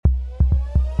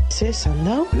Sis en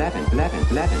nou?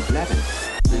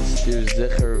 Bestuur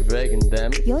zeker wegen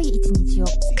dem. Joi, iets niet, joh.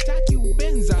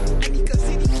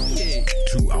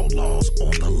 Two outlaws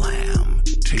on the lam,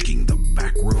 taking the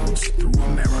back roads through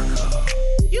America.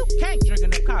 You can't drink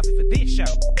enough coffee for this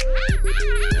show.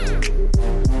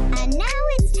 And now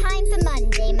it's time for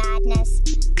Monday Madness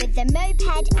with the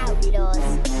Moped Outlaws,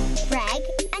 Greg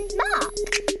and Mark.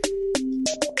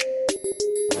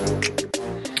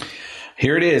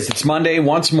 Here it is. It's Monday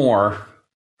once more.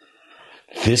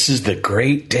 This is the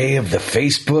great day of the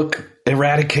Facebook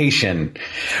eradication.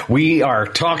 We are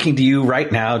talking to you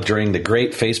right now during the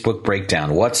great Facebook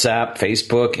breakdown. WhatsApp,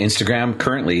 Facebook, Instagram,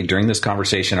 currently during this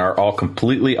conversation are all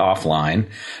completely offline.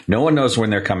 No one knows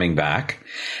when they're coming back.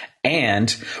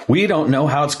 And we don't know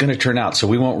how it's going to turn out. So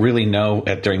we won't really know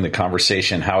during the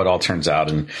conversation how it all turns out.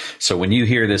 And so when you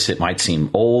hear this, it might seem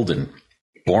old and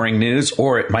boring news,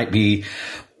 or it might be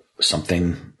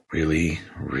something really,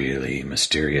 really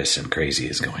mysterious and crazy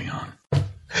is going on.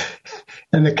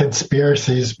 And the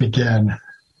conspiracies begin.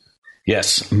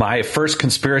 Yes, my first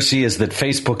conspiracy is that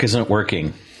Facebook isn't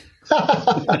working.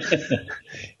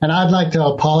 And I'd like to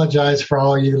apologize for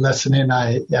all you listening.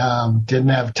 I didn't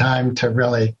have time to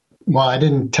really, I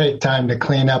didn't take time to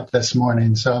clean up this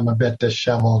morning, so I'm a bit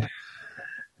disheveled.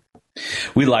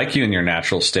 We like you in your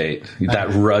natural state, that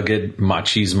rugged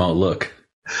machismo look.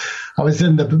 I was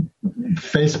in the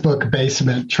Facebook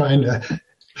basement trying to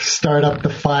start up the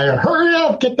fire. Hurry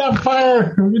up, get that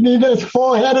fire. We need a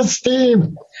full head of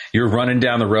steam. You're running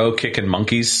down the road, kicking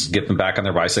monkeys, get them back on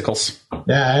their bicycles.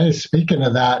 Yeah, hey, speaking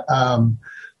of that,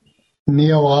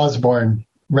 Neil Osborne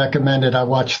recommended I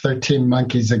watch 13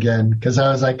 Monkeys again because I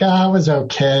was like, I was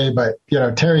okay. But,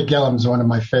 Terry Gilliam's one of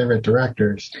my favorite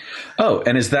directors. Oh,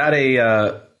 and is that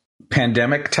a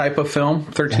pandemic type of film,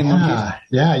 13 Monkeys?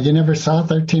 Yeah, you never saw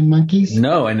 13 Monkeys?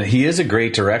 No, and he is a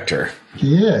great director.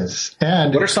 He is.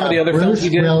 And what are some of the other Bruce films he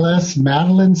did? Willis,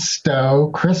 Madeline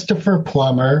Stowe, Christopher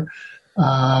Plummer,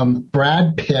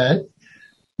 Brad Pitt.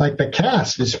 Like the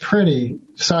cast is pretty.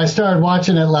 So I started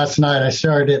watching it last night. I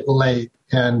started it late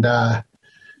and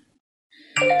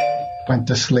went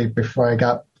to sleep before I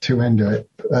got too into it.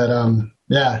 But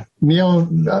yeah, Neil,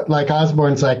 like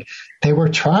Osborne's like, they were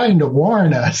trying to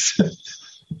warn us.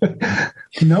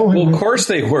 No one. Well, of course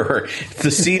they were. The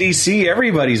CDC,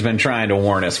 everybody's been trying to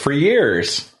warn us for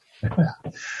years.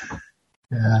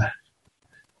 Yeah.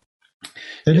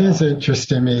 It is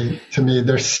interesting to me.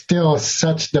 There's still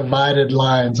such divided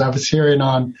lines. I was hearing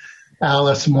on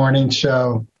Alice Morning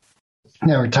Show,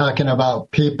 they were talking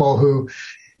about people who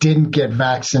didn't get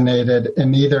vaccinated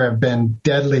and either have been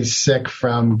deadly sick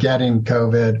from getting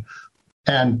COVID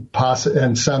and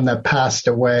some that passed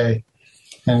away.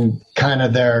 And kind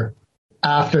of their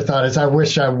afterthought is, I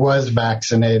wish I was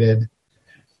vaccinated.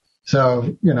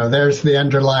 So, there's the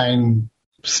underlying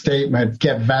statement,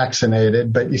 get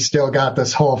vaccinated, but you still got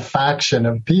this whole faction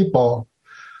of people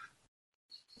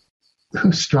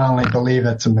who strongly believe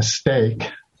it's a mistake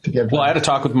to get vaccinated. Well, I had a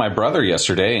talk with my brother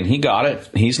yesterday, and he got it.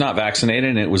 He's not vaccinated,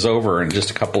 and it was over in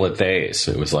just a couple of days.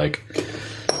 It was like,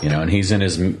 and he's in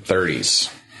his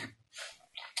 30s.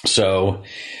 So,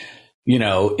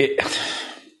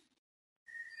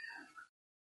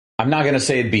 I'm not going to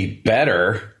say it'd be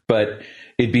better, but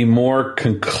it'd be more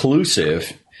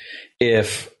conclusive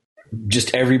if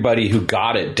just everybody who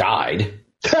got it died,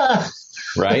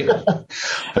 right?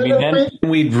 I mean, then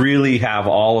we'd really have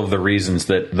all of the reasons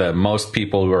that the most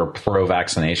people who are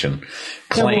pro-vaccination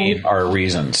claim are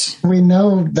reasons. We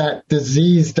know that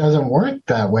disease doesn't work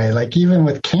that way. Like even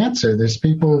with cancer, there's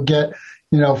people who get,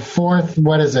 fourth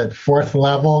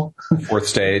level? Fourth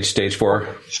stage 4.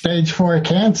 Stage 4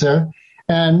 cancer.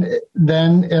 And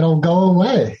then it'll go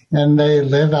away and they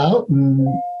live out and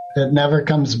it never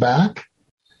comes back.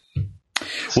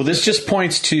 Well, this just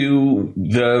points to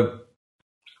the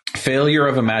failure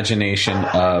of imagination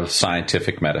of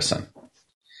scientific medicine,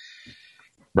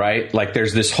 right? Like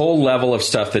there's this whole level of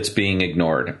stuff that's being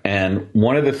ignored. And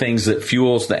one of the things that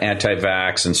fuels the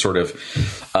anti-vax and sort of,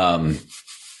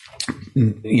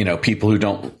 people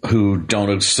who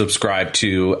don't subscribe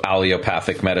to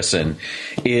allopathic medicine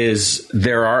is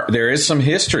there is some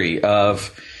history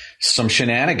of some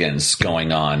shenanigans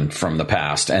going on from the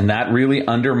past, and that really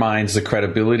undermines the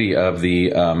credibility of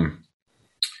the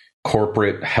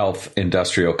corporate health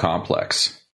industrial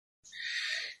complex.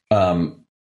 I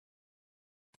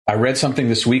read something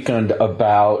this weekend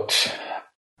about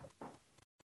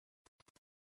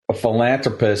a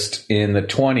philanthropist in the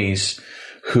 1920s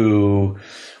who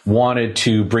wanted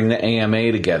to bring the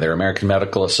AMA together, American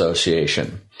Medical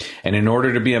Association. And in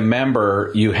order to be a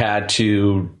member, you had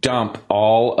to dump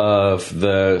all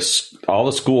the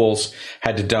schools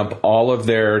had to dump all of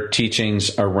their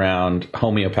teachings around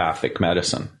homeopathic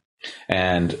medicine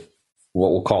and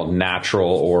what we'll call natural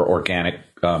or organic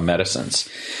medicines.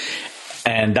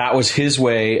 And that was his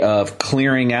way of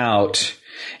clearing out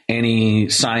any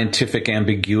scientific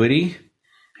ambiguity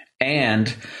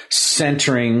and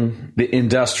centering the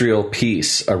industrial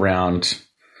piece around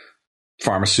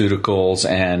pharmaceuticals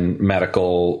and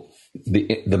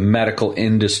the medical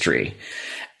industry.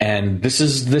 And this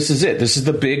is it. This is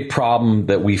the big problem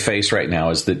that we face right now,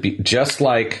 is that just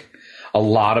like a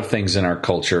lot of things in our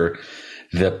culture,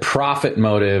 the profit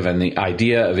motive and the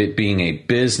idea of it being a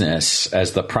business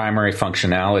as the primary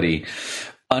functionality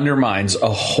undermines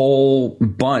a whole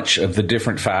bunch of the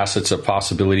different facets of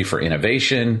possibility for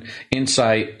innovation,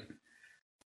 insight,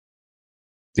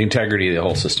 the integrity of the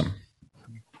whole system.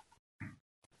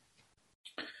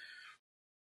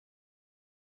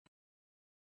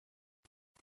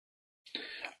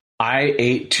 I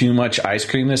ate too much ice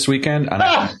cream this weekend and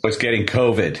I was getting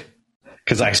COVID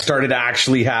because I started to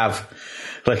actually have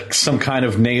like some kind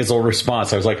of nasal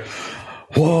response. I was like,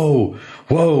 whoa,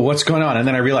 what's going on? And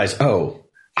then I realized,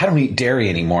 I don't eat dairy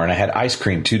anymore. And I had ice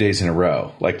cream 2 days in a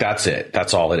row. Like, that's it.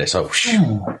 That's all it is. Oh,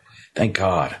 thank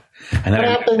God. And then what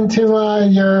happened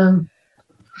to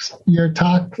your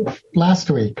talk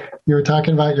last week? You were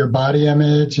talking about your body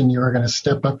image and you were going to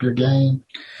step up your game.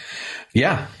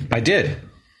 Yeah, I did.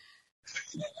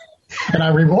 And I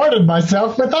rewarded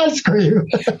myself with ice cream.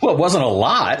 Well, it wasn't a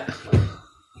lot.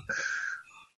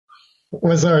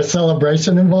 Was there a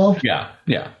celebration involved? Yeah.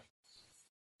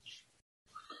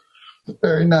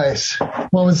 Very nice.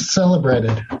 What was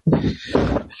celebrated?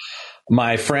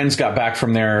 My friends got back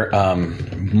from their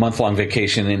month-long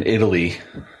vacation in Italy,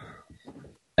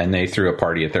 and they threw a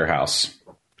party at their house.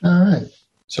 All right.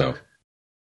 So,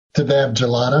 did they have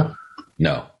gelato?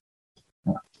 No.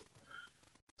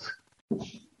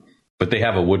 But they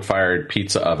have a wood-fired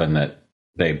pizza oven that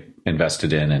they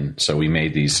invested in, and so we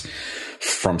made these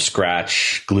from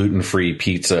scratch gluten-free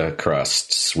pizza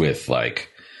crusts with like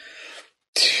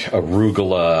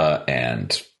arugula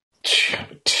and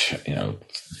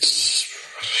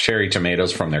cherry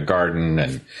tomatoes from their garden,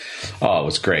 and it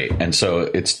was great. And so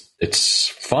it's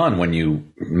fun when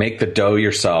you make the dough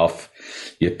yourself.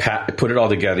 You put it all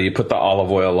together. You put the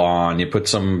olive oil on. You put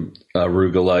some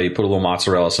arugula. You put a little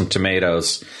mozzarella, some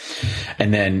tomatoes,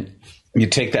 and then you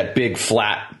take that big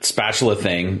flat spatula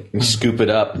thing, and scoop it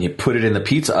up, and you put it in the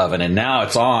pizza oven. And now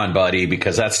it's on, buddy,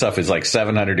 because that stuff is like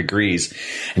 700 degrees,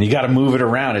 and you got to move it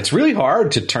around. It's really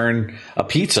hard to turn a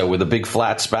pizza with a big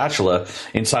flat spatula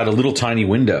inside a little tiny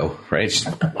window, right?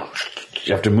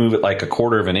 You have to move it like a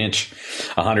quarter of an inch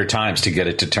 100 times to get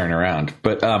it to turn around.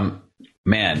 But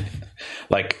man,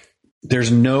 like,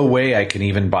 there's no way I can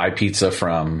even buy pizza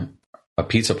from a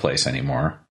pizza place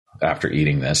anymore after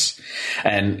eating this.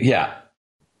 And yeah,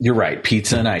 you're right.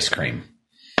 Pizza and ice cream.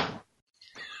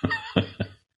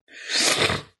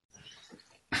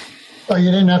 Oh,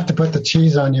 you didn't have to put the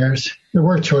cheese on yours. There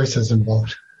were choices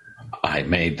involved. I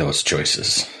made those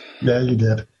choices. Yeah, you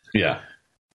did. Yeah.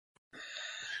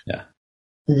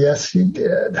 Yes, you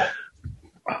did.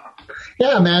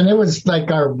 Yeah, man, it was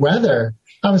like our weather.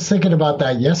 I was thinking about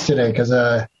that yesterday because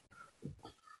I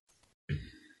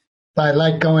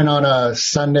like going on a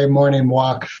Sunday morning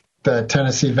walk, the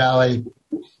Tennessee Valley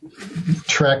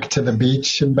trek to the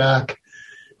beach and back.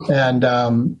 And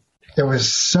it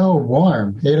was so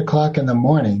warm, 8 o'clock in the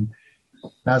morning.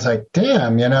 And I was like,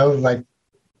 damn, like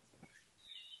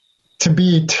to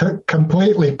be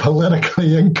completely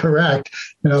politically incorrect,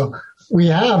 we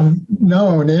have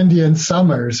known Indian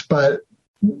summers, but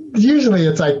usually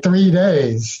it's like 3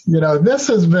 days. This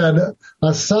has been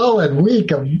a solid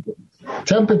week of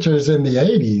temperatures in the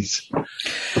 80s.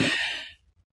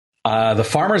 The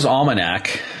Farmer's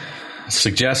Almanac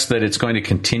suggests that it's going to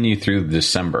continue through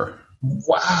December.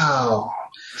 Wow.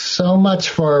 So much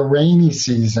for a rainy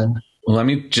season. Let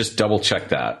me just double check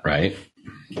that, right?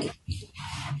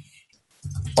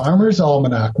 Farmer's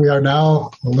Almanac. We are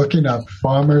now looking up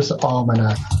Farmer's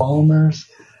Almanac. Farmer's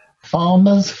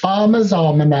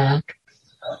Almanac,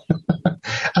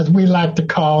 as we like to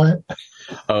call it.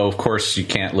 Oh, of course, you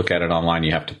can't look at it online.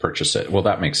 You have to purchase it. Well,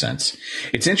 that makes sense.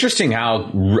 It's interesting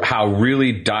how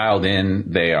really dialed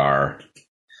in they are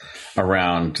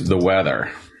around the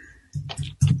weather.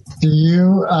 Do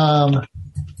you?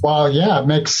 Well, yeah, it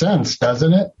makes sense,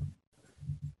 doesn't it?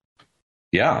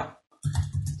 Yeah.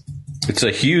 It's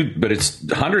a huge, but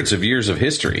it's hundreds of years of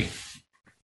history.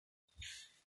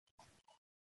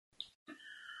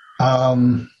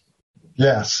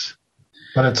 Yes,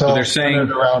 but it's all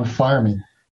centered around farming.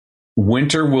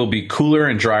 Winter will be cooler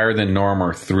and drier than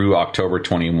normal through October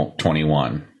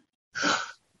 2021.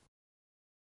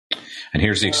 And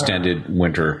here's the extended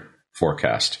winter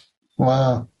forecast.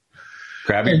 Wow.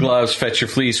 Grab your gloves, fetch your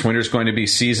fleece. Winter's going to be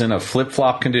season of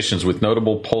flip-flop conditions with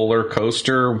notable polar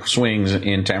coaster swings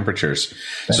in temperatures.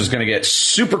 So it's going to get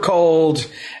super cold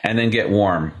and then get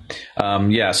warm.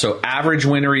 So average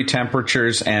wintry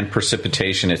temperatures and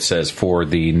precipitation, it says, for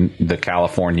the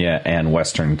California and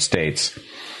western states.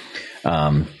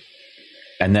 And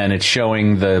then it's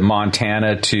showing the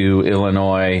Montana to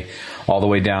Illinois all the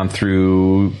way down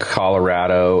through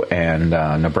Colorado and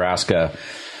Nebraska.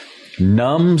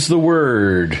 Numbs the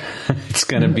word. It's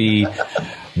going to be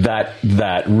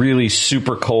that really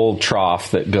super cold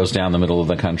trough that goes down the middle of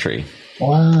the country.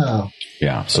 Wow.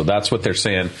 Yeah, so that's what they're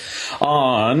saying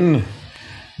on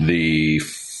the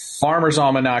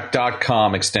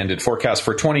farmersalmanac.com extended forecast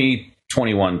for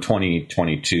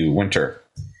 2021-2022 winter.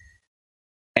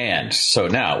 And so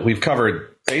now we've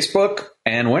covered Facebook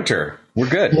and winter. We're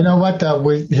good. You know what, though?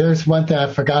 Here's one thing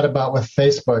I forgot about with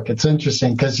Facebook. It's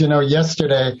interesting because,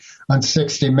 yesterday on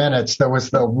 60 Minutes, there was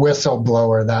the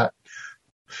whistleblower. That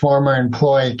former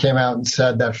employee came out and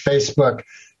said that Facebook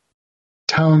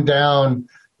toned down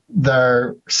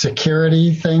their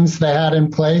security things they had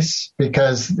in place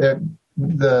because the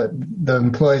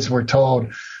employees were told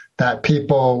that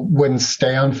people wouldn't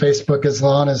stay on Facebook as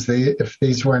long as if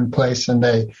these were in place. And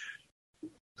they,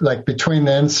 like, between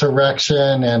the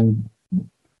insurrection and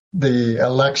the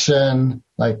election,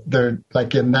 they're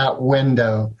like in that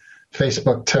window,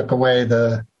 Facebook took away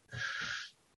the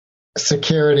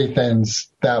security things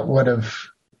that would have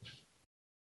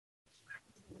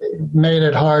made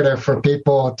it harder for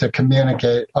people to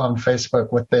communicate on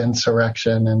Facebook with the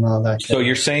insurrection and all that. So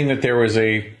you're saying that there was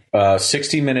a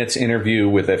 60 Minutes interview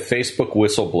with a Facebook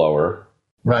whistleblower.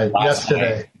 Right.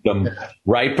 Yesterday.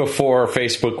 Right before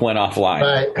Facebook went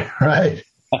offline. Right.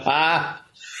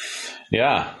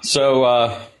 Yeah.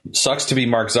 So sucks to be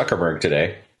Mark Zuckerberg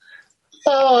today.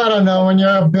 Oh, I don't know. When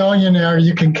you're a billionaire,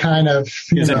 you can kind of...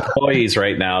 His employees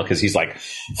right now, because he's like,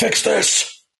 fix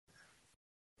this.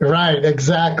 Right.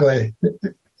 Exactly.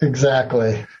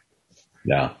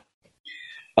 Yeah.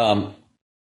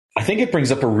 I think it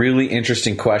brings up a really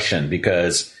interesting question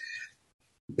because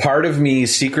part of me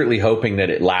is secretly hoping that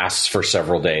it lasts for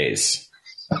several days.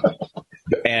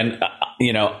 And,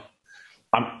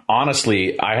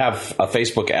 I have a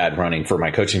Facebook ad running for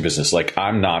my coaching business. Like,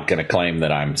 I'm not going to claim that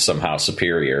I'm somehow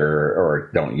superior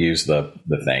or don't use the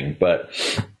thing. But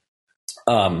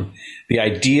the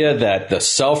idea that the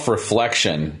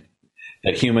self-reflection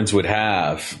that humans would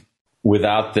have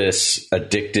without this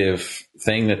addictive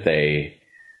thing that they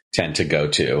tend to go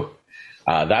to,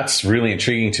 that's really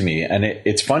intriguing to me. And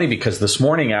it's funny because this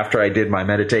morning after I did my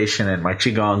meditation and my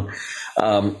Qigong,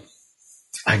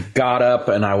 I got up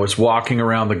and I was walking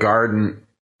around the garden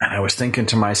and I was thinking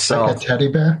to myself, like a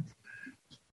teddy bear?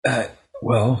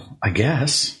 Well, I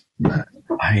guess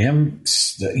I am,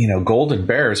 Golden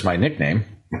Bear is my nickname.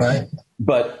 Right.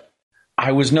 But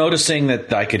I was noticing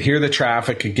that I could hear the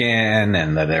traffic again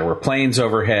and that there were planes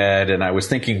overhead. And I was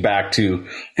thinking back to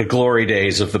the glory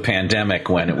days of the pandemic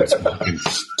when it was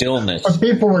stillness. But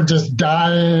people were just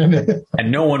dying.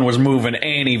 And no one was moving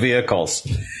any vehicles.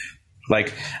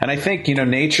 And I think,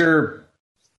 nature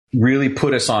really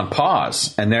put us on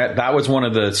pause. And that was one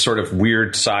of the sort of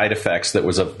weird side effects that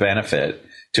was of benefit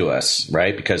to us,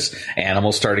 right? Because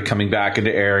animals started coming back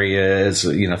into areas,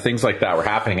 things like that were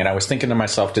happening. And I was thinking to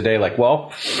myself today,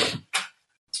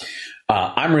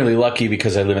 I'm really lucky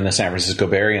because I live in the San Francisco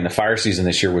Bay Area and the fire season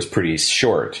this year was pretty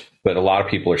short, but a lot of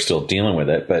people are still dealing with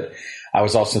it. But I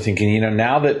was also thinking,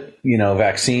 now that,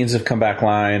 vaccines have come back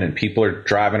online and people are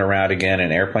driving around again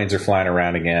and airplanes are flying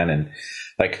around again and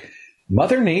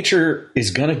Mother Nature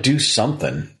is going to do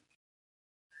something.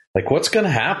 What's going to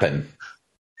happen?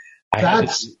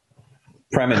 That's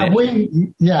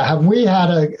premonition. Have we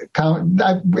had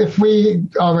if we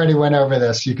already went over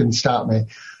this, you can stop me.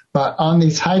 But on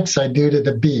these hikes I do to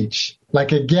the beach,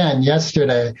 again,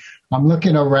 yesterday, I'm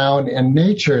looking around and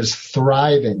nature's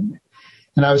thriving.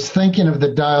 And I was thinking of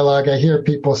the dialogue I hear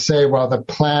people say, well, the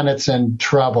planet's in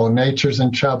trouble, nature's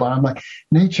in trouble. And I'm like,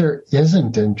 nature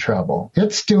isn't in trouble.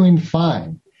 It's doing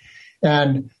fine.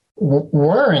 And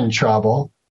we're in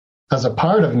trouble as a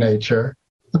part of nature.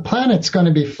 The planet's going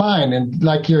to be fine. And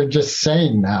like you're just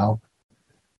saying now,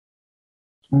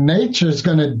 nature's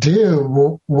going to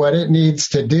do what it needs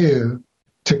to do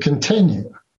to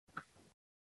continue.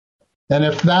 And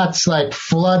if that's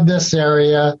flood this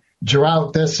area,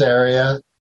 drought this area,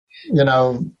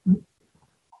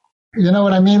 You know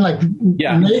what I mean? Like,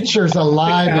 Yeah. nature's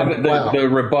alive and well. The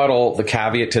rebuttal, the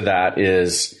caveat to that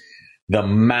is the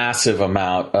massive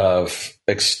amount of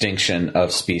extinction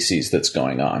of species that's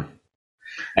going on,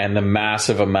 and the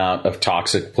massive amount of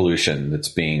toxic pollution that's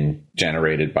being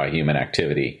generated by human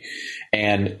activity.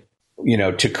 And, you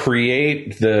know, to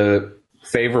create the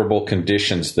favorable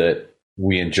conditions that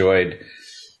we enjoyed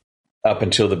up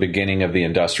until the beginning of the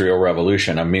Industrial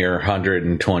Revolution, a mere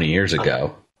 120 years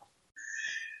ago,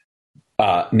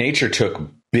 nature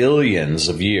took billions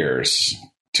of years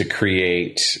to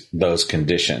create those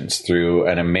conditions through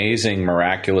an amazing,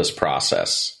 miraculous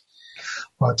process.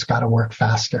 Well, it's got to work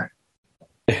faster.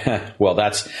 Well,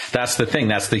 that's the thing.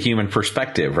 That's the human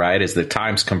perspective, right? Is the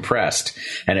time's compressed,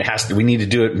 and it has to. We need to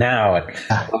do it now, and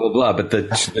blah blah blah. But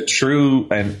the true,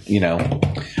 and you know,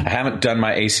 I haven't done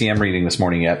my ACM reading this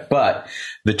morning yet, but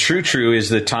the true is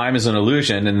that time is an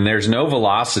illusion, and there's no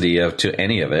velocity to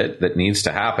any of it that needs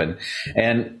to happen.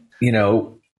 And you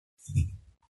know,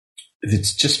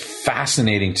 it's just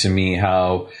fascinating to me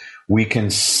how we can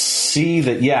see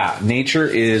that, yeah, nature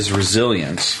is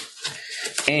resilient.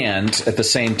 And at the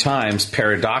same time,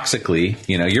 paradoxically,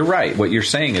 you know, you're right. What you're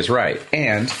saying is right.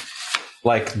 And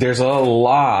like, there's a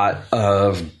lot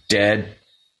of dead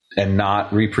and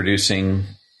not reproducing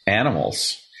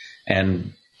animals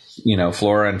and, you know,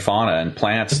 flora and fauna and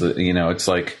plants that, you know, it's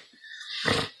like,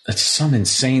 it's some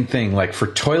insane thing. Like for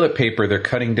toilet paper, they're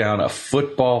cutting down a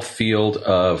football field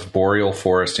of boreal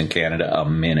forest in Canada a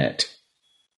minute.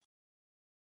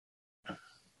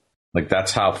 Like,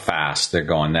 that's how fast they're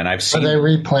going. Then I've seen. Are they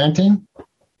replanting?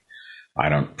 I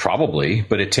don't, probably,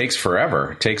 but it takes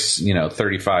forever. It takes, you know,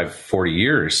 35, 40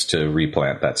 years to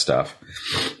replant that stuff.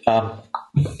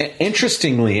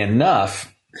 Interestingly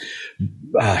enough,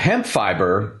 hemp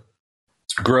fiber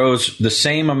grows the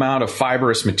same amount of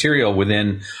fibrous material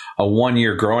within a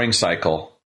 1-year growing cycle.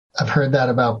 I've heard that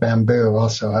about bamboo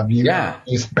also. Have you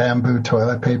used bamboo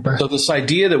toilet paper? So this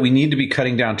idea that we need to be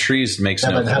cutting down trees makes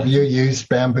no sense. Have you used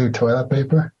bamboo toilet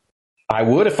paper? I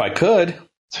would if I could.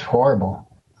 It's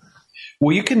horrible.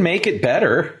 Well, you can make it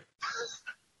better.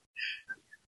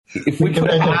 If we can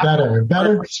make it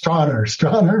better, stronger,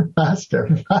 faster.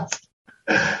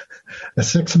 A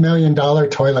 $6 million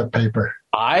toilet paper.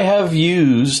 I have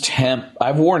used hemp.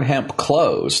 I've worn hemp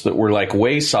clothes that were like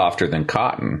way softer than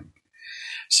cotton.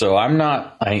 So I'm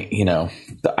not, I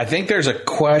think there's a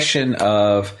question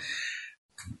of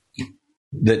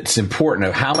that's important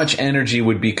of how much energy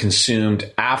would be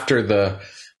consumed after the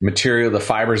material, the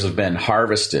fibers have been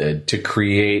harvested to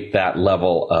create that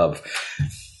level of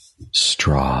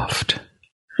straft.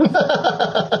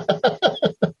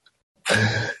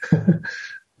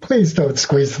 Please don't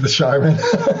squeeze the Charmin.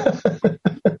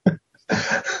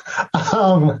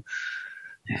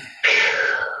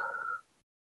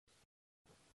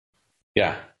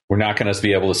 Yeah, we're not going to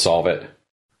be able to solve it.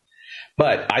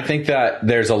 But I think that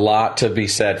there's a lot to be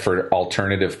said for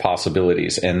alternative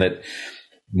possibilities, and that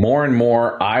more and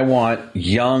more I want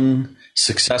young,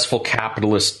 successful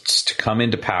capitalists to come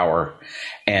into power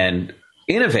and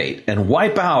innovate and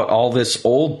wipe out all this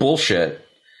old bullshit.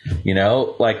 You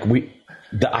know, like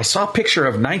I saw a picture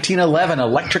of 1911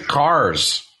 electric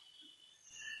cars.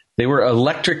 They were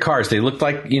electric cars. They looked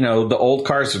like, you know, the old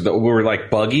cars that were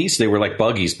like buggies. They were like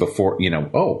buggies before, you know,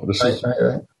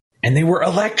 right. And they were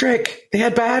electric. They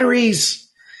had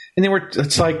batteries. And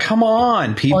it's like, come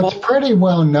on, people. Well, it's pretty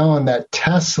well known that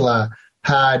Tesla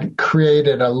had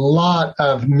created a lot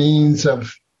of means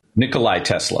of Nikola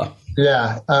Tesla.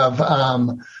 Yeah.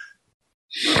 Of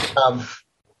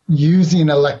using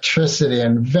electricity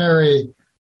in very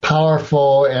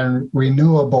powerful and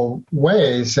renewable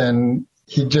ways. And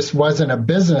he just wasn't a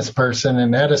business person,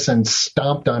 and Edison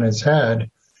stomped on his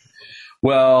head.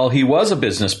 Well, he was a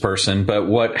business person, but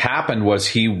what happened was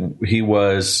he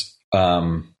was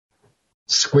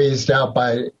squeezed out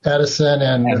by Edison,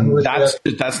 and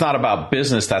that's not about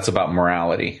business. That's about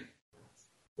morality.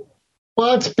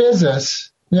 Well, it's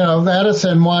business. You know,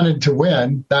 Edison wanted to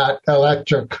win that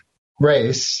electric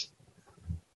race.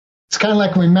 It's kind of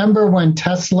like, remember when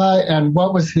Tesla and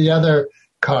what was the other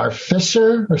car,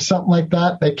 Fisher or something like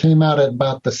that? They came out at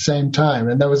about the same time,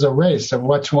 and there was a race of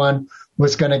which one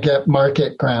was going to get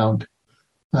market ground.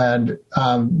 And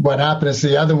what happened is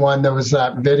the other one, there was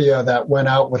that video that went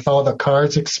out with all the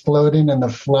cars exploding in the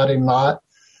flooding lot.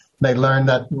 They learned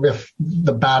that if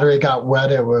the battery got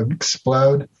wet, it would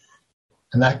explode.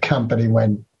 And that company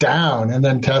went down, and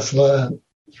then Tesla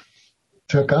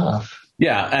took off.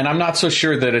 Yeah, and I'm not so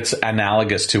sure that it's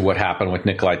analogous to what happened with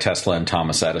Nikola Tesla and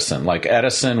Thomas Edison. Like,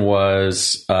 Edison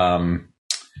was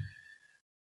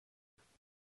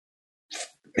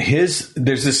there's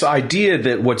this idea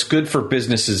that what's good for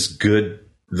business is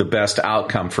the best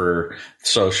outcome for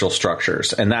social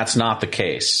structures. And that's not the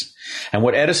case. And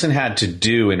what Edison had to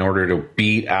do in order to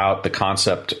beat out the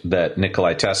concept that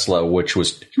Nikola Tesla,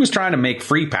 he was trying to make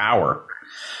free power.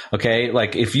 Okay.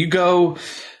 Like if you go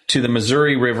to the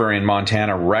Missouri River in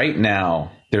Montana right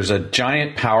now, there's a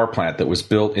giant power plant that was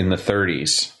built in the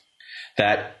 30s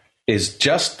that is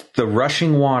just the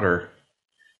rushing water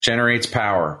generates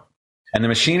power. And the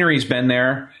machinery's been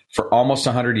there for almost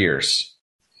 100 years.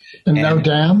 And no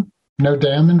dam? No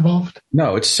dam involved?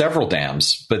 No, it's several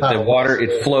dams, but the water,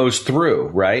 it flows through,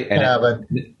 right? And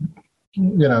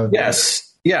but,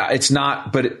 Yes. Yeah, it's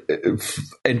not, but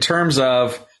in terms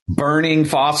of burning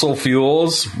fossil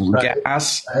fuels,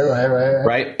 gas,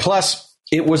 right? Plus,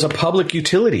 it was a public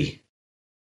utility.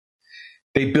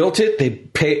 They built it,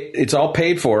 it's all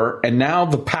paid for, and now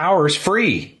the power is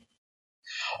free.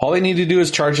 All they need to do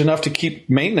is charge enough to keep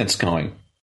maintenance going.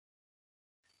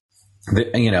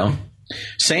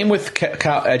 Same with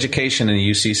education in the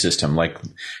UC system. Like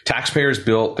taxpayers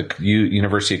built the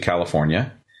University of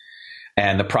California,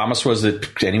 and the promise was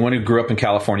that anyone who grew up in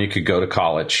California could go to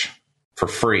college for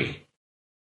free.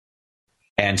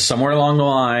 And somewhere along the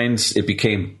lines, it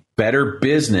became better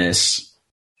business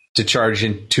to charge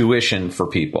in tuition for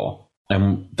people,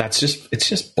 and it's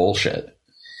just bullshit.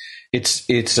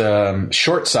 It's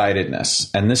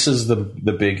short-sightedness, and this is the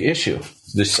big issue.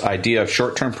 This idea of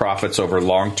short-term profits over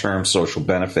long-term social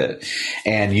benefit.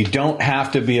 And you don't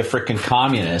have to be a freaking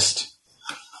communist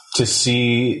to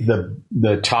see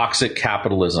the toxic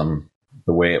capitalism,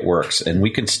 the way it works. And we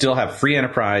can still have free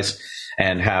enterprise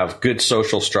and have good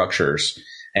social structures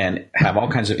and have all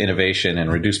kinds of innovation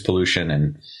and reduce pollution.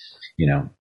 And,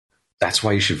 that's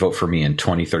why you should vote for me in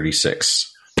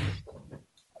 2036.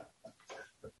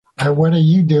 What are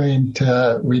you doing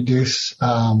to reduce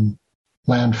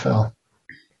landfill?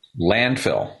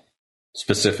 Landfill,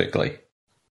 specifically.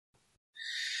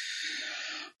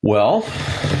 Well,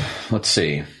 let's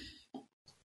see.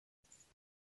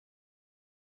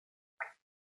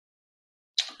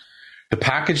 The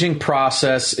packaging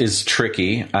process is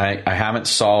tricky. I haven't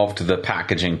solved the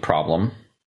packaging problem.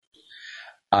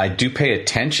 I do pay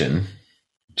attention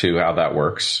to how that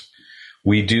works.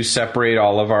 We do separate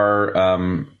all of our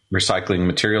recycling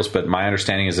materials, but my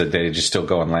understanding is that they just still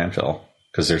go in landfill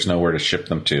because there's nowhere to ship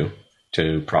them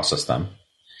to process them.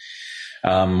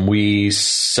 We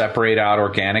separate out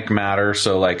organic matter.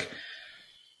 So like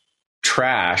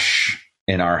trash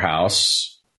in our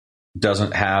house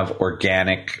doesn't have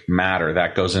organic matter.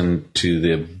 That goes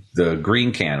into the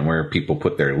green can where people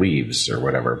put their leaves or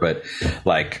whatever. But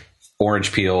like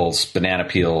orange peels, banana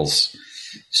peels,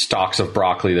 stalks of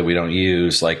broccoli that we don't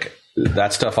use, like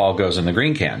that stuff all goes in the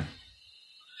green can.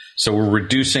 So we're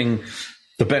reducing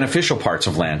the beneficial parts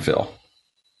of landfill.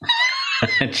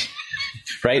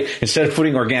 Right? Instead of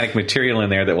putting organic material in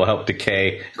there that will help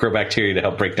decay, grow bacteria to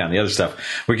help break down the other stuff,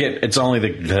 it's only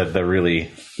the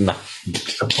really the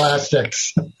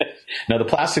plastics. No, the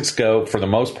plastics go for the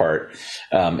most part.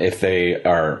 If they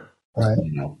are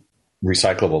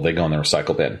recyclable, they go in the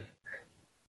recycle bin.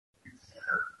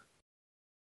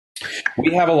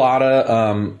 We have a lot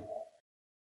of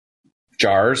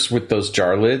jars with those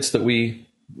jar lids that we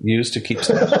use to keep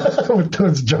stuff. With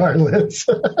those jar lids.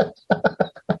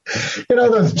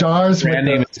 Those jars. Brand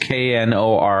name is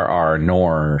KNORR,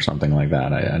 Nor, or something like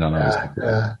that. I don't know.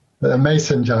 Yeah. The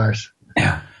mason jars.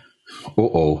 Yeah.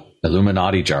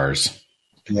 Illuminati jars.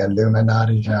 The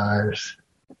Illuminati jars.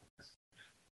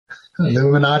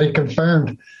 Illuminati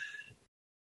confirmed.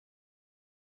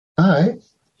 All right.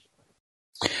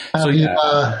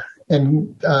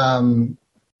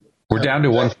 We're down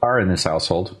to one car in this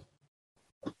household.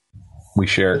 We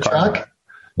share a car. Truck?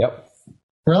 Yep.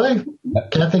 Really?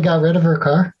 Yep. Kathy got rid of her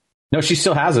car? No, she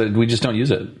still has it. We just don't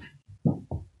use it.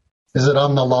 Is it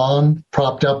on the lawn,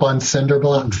 propped up on cinder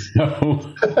blocks?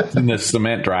 No, it's in the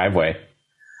cement driveway.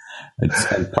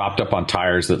 It's propped up on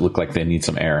tires that look like they need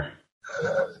some air.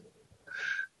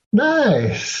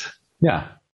 Nice. Yeah.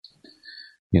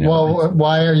 Well,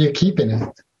 why are you keeping it?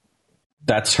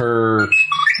 That's her.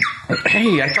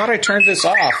 Hey, I thought I turned this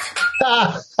off.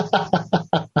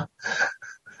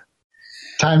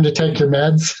 Time to take your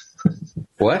meds.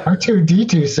 What?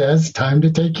 R2D2 says time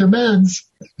to take your meds.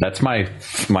 That's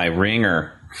my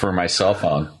ringer for my cell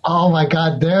phone. Oh my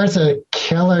God, there's a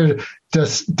killer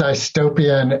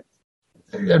dystopian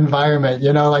environment,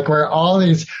 like where all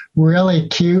these really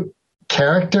cute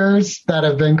characters that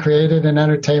have been created in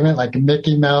entertainment, like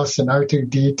Mickey Mouse and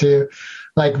R2D2,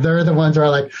 like they're the ones who are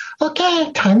like,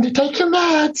 okay, time to take your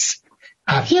meds.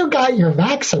 Have you got your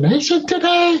vaccination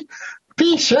today?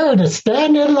 be sure to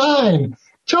stand in line.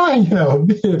 Join,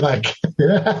 be like,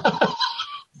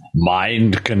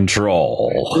 Mind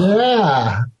control.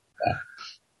 Yeah.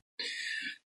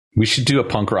 We should do a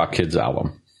punk rock kids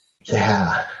album.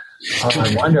 Yeah. Oh,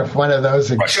 I wonder if one of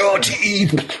those Brush your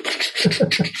teeth.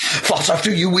 Floss after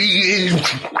you eat.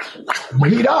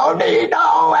 We don't need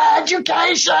no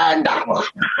education.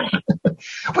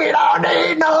 We don't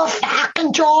need no thought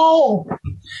control.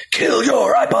 Kill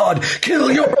your iPod.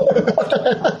 Kill your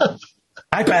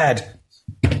iPad.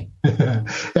 Yeah,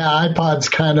 iPod's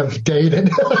kind of dated.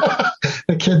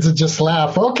 The kids would just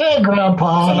laugh. Okay,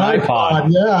 Grandpa. It's an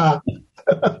iPod. Yeah.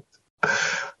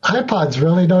 iPods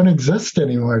really don't exist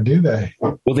anymore, do they?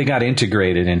 Well, they got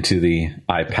integrated into the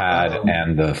iPad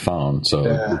and the phone, so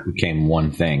it became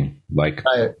one thing. Like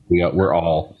we're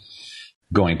all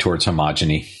going towards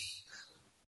homogeny.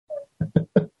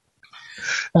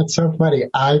 That's so funny.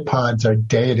 iPods are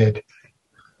dated.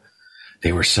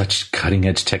 They were such cutting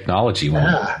edge technology when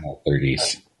we were in the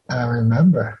 30s. I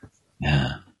remember.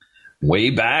 Yeah, way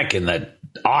back in the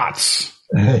aughts.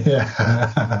 Yeah.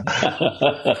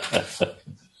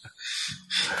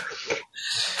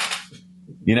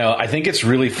 I think it's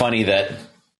really funny that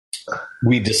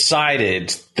we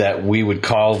decided that we would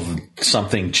call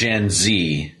something Gen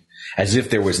Z as if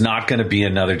there was not going to be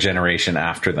another generation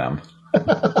after them.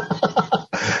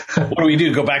 What do we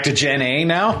do? Go back to Gen A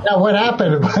now? Yeah, what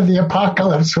happened when the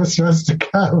apocalypse was supposed to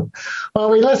come?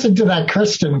 Well, we listened to that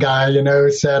Christian guy,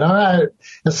 who said, all right,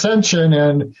 ascension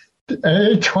and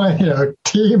A20,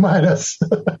 T minus.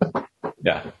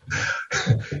 Yeah.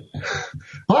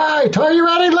 All right, are you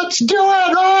ready? Let's do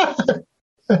it.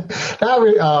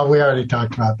 We already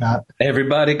talked about that.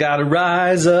 Everybody got to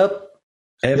rise up.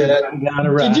 Everybody got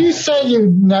to rise. Did you say you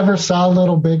never saw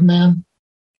Little Big Man?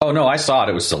 Oh, no, I saw it.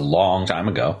 It was a long time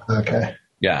ago. Okay.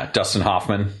 Yeah, Dustin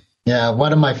Hoffman. Yeah,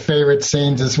 one of my favorite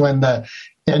scenes is when the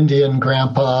Indian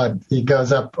grandpa, he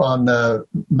goes up on the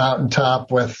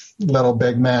mountaintop with Little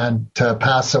Big Man to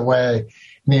pass away,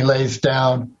 and he lays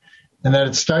down. And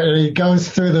then he goes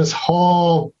through this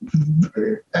whole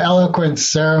eloquent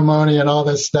ceremony and all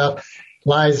this stuff,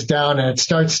 lies down, and it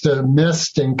starts to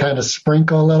mist and kind of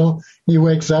sprinkle a little. He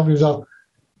wakes up, he's all,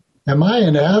 am I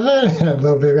in heaven? And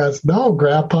Little Big goes, no,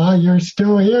 Grandpa, you're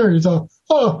still here. He's all,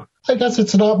 oh, I guess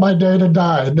it's not my day to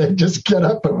die. And they just get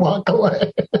up and walk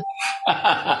away.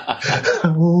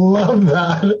 I love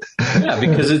that. Yeah,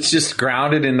 because it's just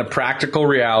grounded in the practical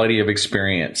reality of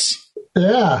experience.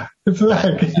 Yeah, it's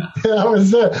like, that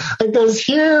was it. Like this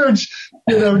huge,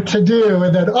 to do,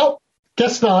 and then, oh,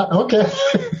 guess not. Okay.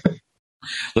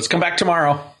 Let's come back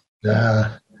tomorrow.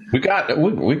 Yeah. We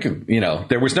could,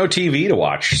 there was no TV to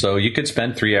watch, so you could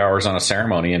spend 3 hours on a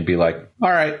ceremony and be like, all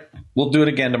right, we'll do it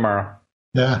again tomorrow.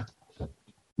 Yeah.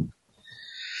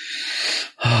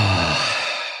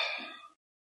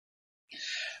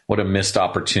 What a missed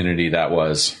opportunity that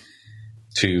was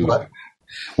What?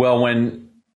 Well, when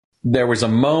there was a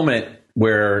moment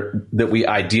that we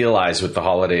idealized with the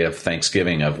holiday of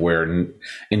Thanksgiving, of where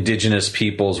indigenous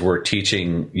peoples were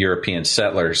teaching European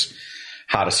settlers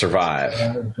how to survive.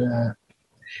 Yeah.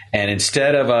 And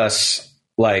instead of us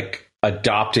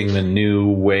adopting the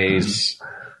new ways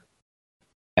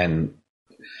and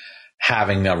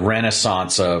having a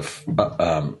renaissance of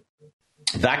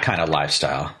that kind of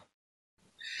lifestyle,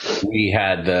 we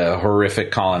had the horrific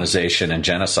colonization and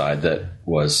genocide that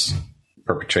was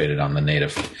perpetrated on the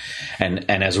native. And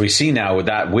as we see now, with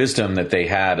that wisdom that they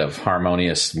had of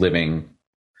harmonious living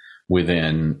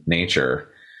within nature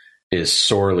is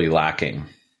sorely lacking.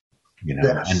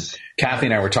 Yes. And Kathy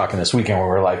and I were talking this weekend where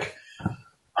we're like,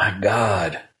 my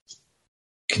God,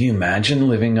 can you imagine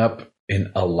living up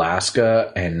in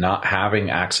Alaska and not having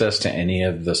access to any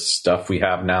of the stuff we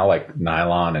have now, like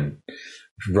nylon and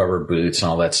rubber boots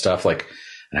and all that stuff? And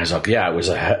I was like, yeah,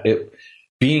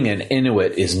 being an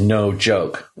Inuit is no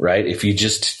joke, right? If you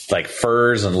just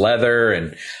furs and leather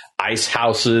and ice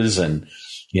houses and,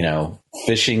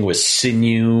 fishing with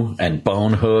sinew and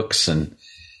bone hooks and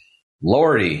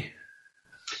Lordy.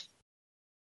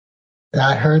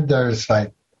 I heard there's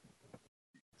an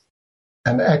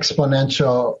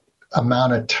exponential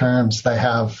amount of terms they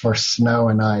have for snow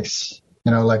and ice.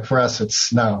 For us, it's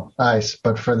snow, ice,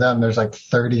 but for them, there's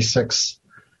 36.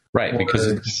 Right, because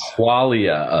it's the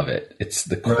qualia of it. It's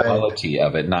the quality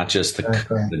of it, not just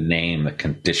the name, the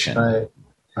condition. Right.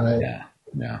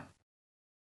 Yeah.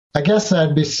 I guess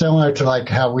that'd be similar to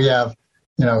how we have,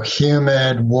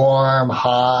 humid, warm,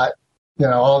 hot,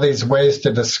 all these ways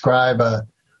to describe a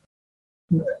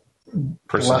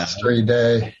blustery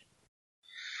day.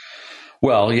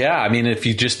 Well, yeah. I mean, if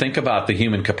you just think about the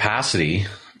human capacity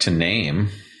to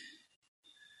name,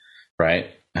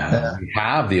 right? We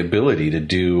have the ability to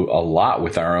do a lot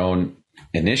with our own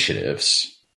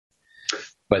initiatives,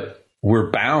 but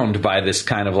we're bound by this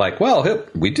kind of like, well,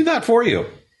 we do that for you.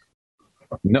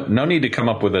 No need to come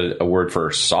up with a word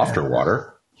for softer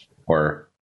water, or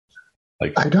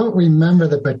like. I don't remember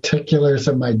the particulars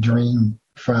of my dream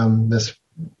from this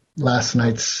last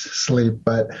night's sleep,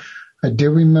 but I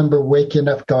do remember waking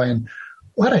up going,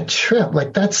 what a trip.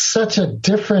 Like, that's such a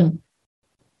different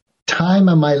time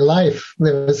of my life.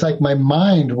 It was like my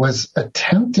mind was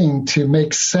attempting to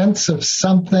make sense of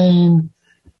something.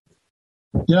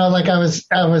 Like I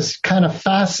was kind of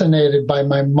fascinated by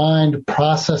my mind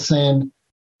processing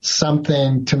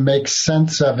something to make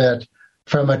sense of it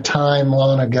from a time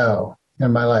long ago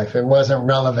in my life. It wasn't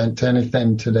relevant to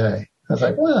anything today. I was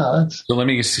like, well, that's... So let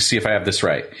me see if I have this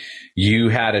right. You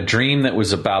had a dream that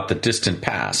was about the distant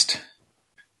past.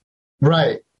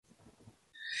 Right.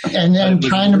 And then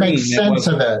trying to make sense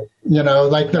of it,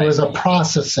 like there was a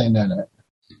processing in it.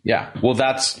 Yeah. Well,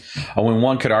 that's when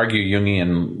one could argue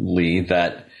Jungianly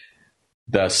that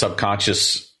the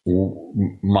subconscious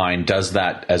mind does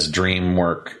that as dream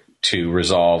work to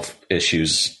resolve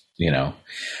issues,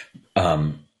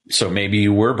 so maybe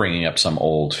you were bringing up some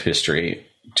old history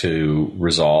to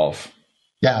resolve.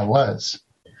 Yeah, it was.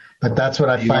 But that's what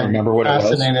I find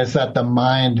fascinating is that the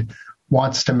mind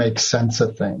wants to make sense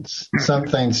of things. Some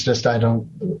things I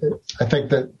think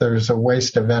that there's a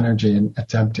waste of energy in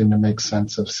attempting to make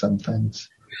sense of some things.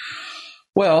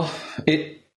 Well,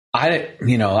 I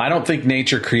don't think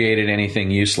nature created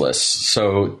anything useless.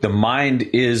 So the mind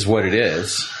is what it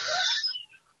is.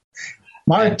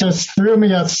 Mark just threw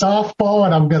me a softball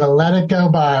and I'm going to let it go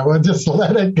by. We'll just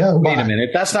let it go by. Wait a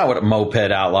minute. That's not what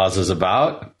Moped Outlaws is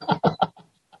about.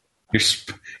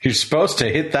 You're supposed to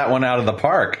hit that one out of the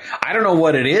park. I don't know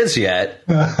what it is yet.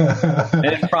 And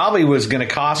it probably was going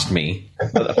to cost me.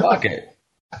 But fuck it.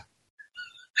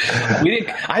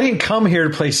 I didn't come here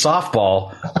to play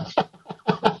softball,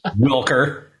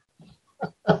 Wilker.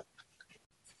 All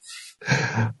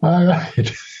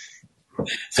right.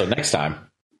 So next time.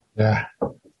 Yeah.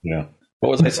 Yeah. What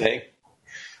was I saying?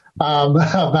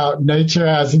 About nature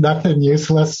has nothing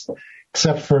useless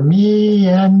except for me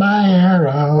and my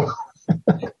arrow.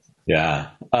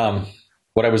 Yeah.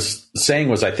 What I was saying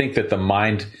was I think that the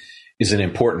mind is an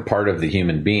important part of the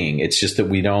human being. It's just that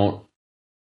we don't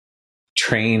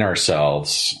train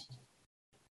ourselves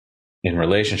in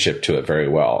relationship to it very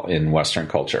well in Western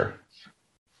culture.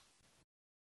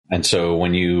 And so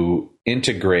when you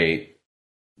integrate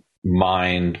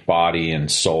mind, body,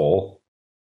 and soul,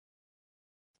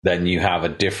 then you have a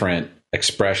different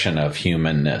expression of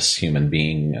humanness, human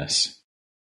beingness.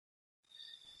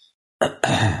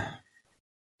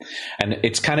 And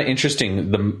it's kind of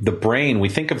interesting. The brain, we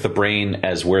think of the brain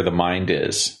as where the mind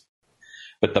is,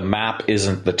 but the map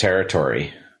isn't the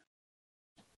territory.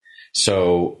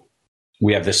 So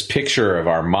we have this picture of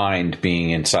our mind being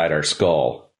inside our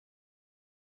skull.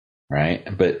 Right.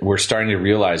 But we're starting to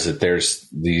realize that there's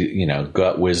the,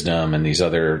 gut wisdom and these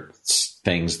other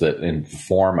things that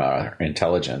inform our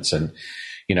intelligence. And,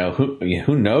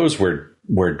 who knows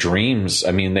where dreams,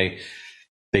 I mean,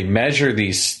 they measure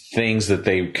these things that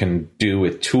they can do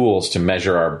with tools to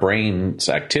measure our brain's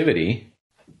activity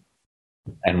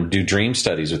and do dream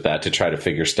studies with that to try to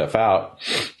figure stuff out.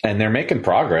 And they're making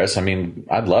progress. I mean,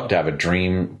 I'd love to have a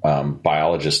dream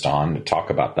biologist on to talk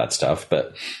about that stuff,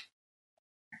 but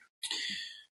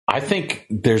I think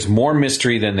there's more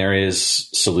mystery than there is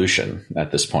solution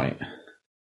at this point.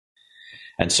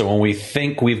 And so when we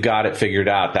think we've got it figured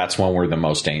out, that's when we're the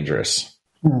most dangerous.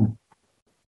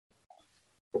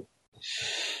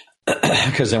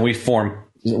 Because then we form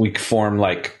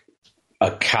like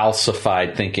a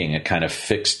calcified thinking, a kind of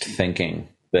fixed thinking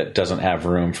that doesn't have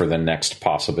room for the next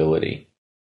possibility.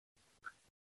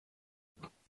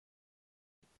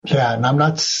 Yeah, and I'm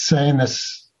not saying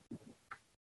this.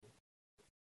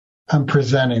 I'm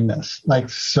presenting this.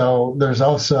 So there's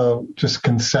also just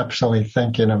conceptually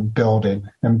thinking of building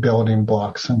and building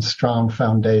blocks and strong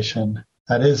foundation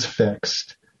that is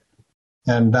fixed.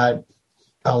 And that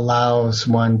allows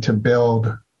one to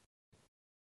build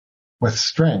with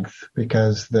strength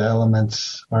because the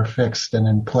elements are fixed and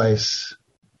in place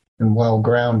and well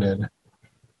grounded.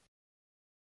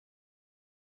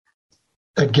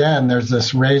 Again, there's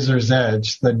this razor's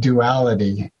edge, the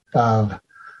duality of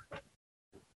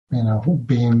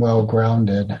being well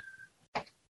grounded.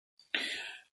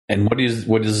 And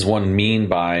what does one mean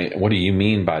by, what do you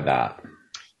mean by that?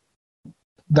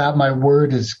 That my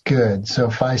word is good. So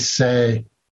if I say,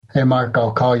 hey, Mark,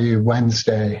 I'll call you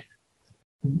Wednesday,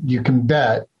 you can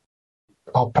bet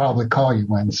I'll probably call you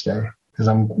Wednesday because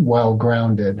I'm well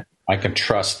grounded I can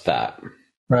trust that.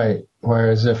 Right.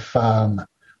 Whereas if I'm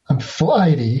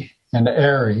flighty and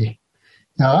airy,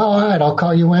 all right, I'll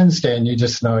call you Wednesday, and you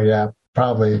just know, yeah,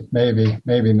 probably,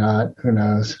 maybe not. Who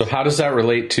knows? So how does that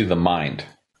relate to the mind?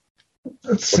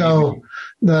 So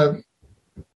the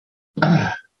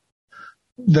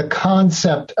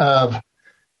concept of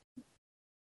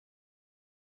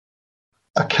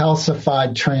a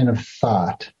calcified train of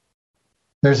thought,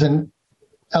 there's an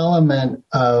element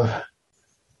of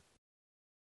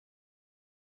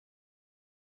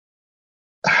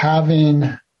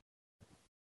having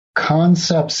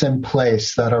concepts in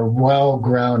place that are well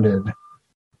grounded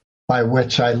by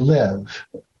which I live.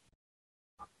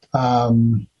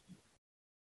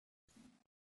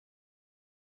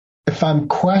 If I'm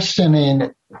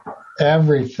questioning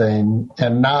everything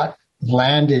and not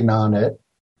landing on it,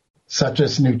 such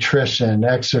as nutrition,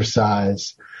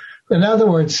 exercise. In other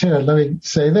words, here, let me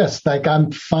say this, like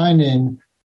I'm finding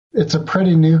it's a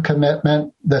pretty new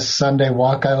commitment, this Sunday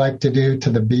walk I like to do to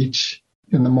the beach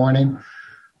in the morning.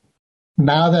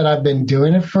 Now that I've been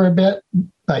doing it for a bit,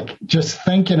 like just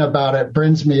thinking about it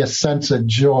brings me a sense of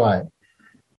joy.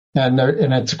 And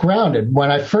it's grounded. When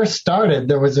I first started,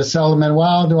 there was this element,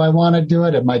 wow, do I want to do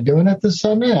it? Am I doing it this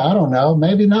Sunday? I don't know.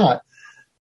 Maybe not.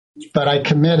 But I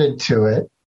committed to it.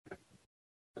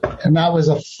 And that was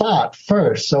a thought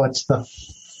first. So it's the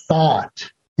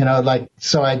thought,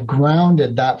 so I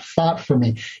grounded that thought for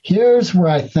me. Here's where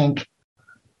I think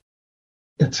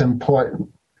it's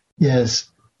important is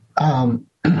that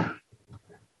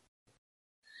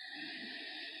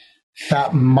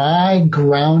my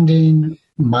grounding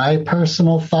my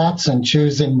personal thoughts and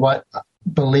choosing what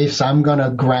beliefs I'm going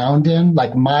to ground in,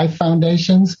 like my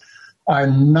foundations, are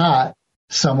not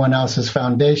someone else's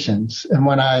foundations. And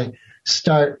when I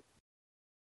start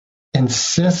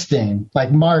insisting,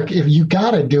 like, Mark, if you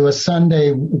got to do a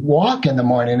Sunday walk in the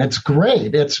morning, it's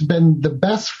great. It's been the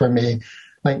best for me.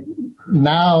 Like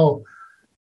now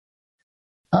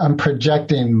I'm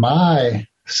projecting my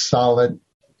solid,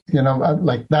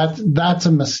 like that's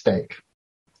a mistake.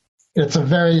 It's a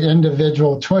very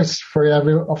individual choice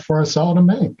for us all to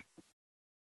make.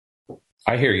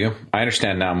 I hear you. I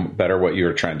understand now better what you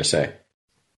were trying to say.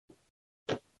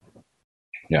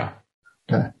 Yeah.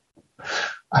 Okay.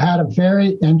 I had a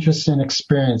very interesting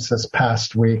experience this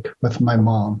past week with my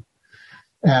mom.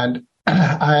 And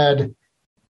I had,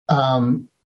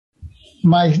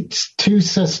 my two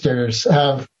sisters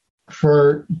have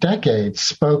for decades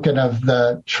spoken of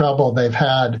the trouble they've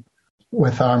had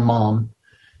with our mom.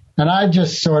 And I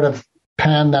just sort of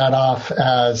panned that off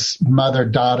as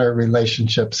mother-daughter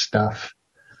relationship stuff.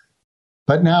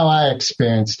 But now I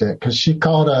experienced it because she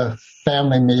called a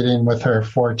family meeting with her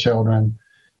 4 children.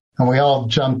 And we all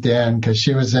jumped in because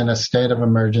she was in a state of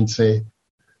emergency.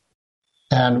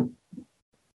 And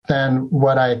then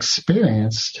what I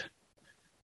experienced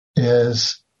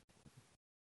is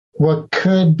what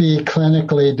could be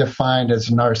clinically defined as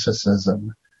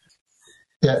narcissism.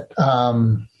 It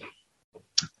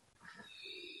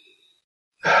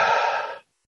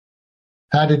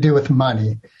had to do with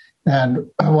money.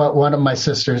 And what one of my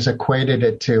sisters equated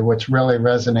it to, which really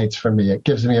resonates for me, it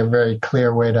gives me a very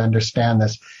clear way to understand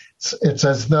this. It's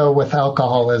as though with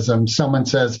alcoholism, someone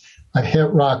says, I've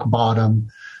hit rock bottom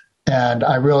and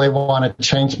I really want to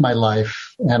change my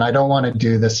life and I don't want to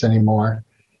do this anymore.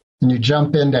 And you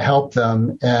jump in to help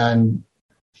them and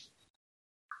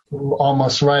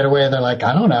almost right away they're like,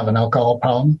 I don't have an alcohol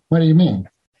problem. What do you mean?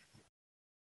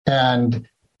 And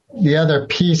the other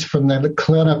piece from the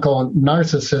clinical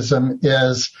narcissism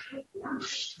is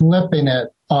flipping it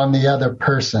on the other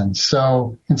person.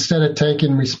 So instead of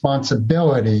taking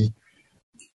responsibility,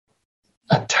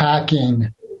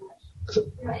 attacking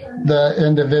the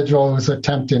individual who's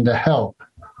attempting to help.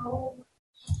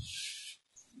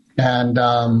 And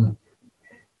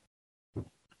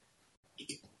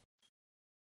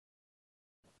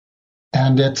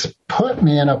it's put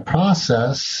me in a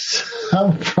process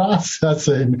of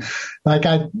processing, like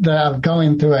I'm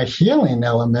going through a healing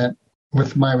element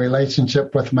with my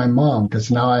relationship with my mom,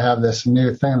 because now I have this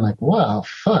new thing like, wow,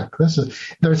 fuck,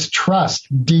 there's trust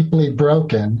deeply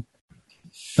broken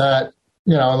that,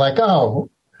 like, oh,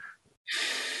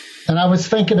 and I was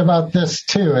thinking about this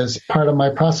too as part of my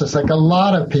process. Like a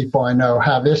lot of people I know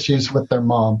have issues with their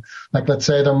mom. Like let's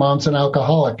say their mom's an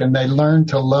alcoholic and they learn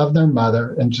to love their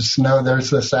mother and just know there's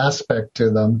this aspect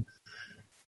to them.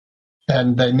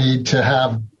 And they need to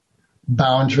have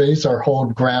boundaries or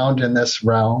hold ground in this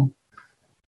realm.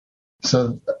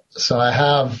 So I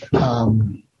have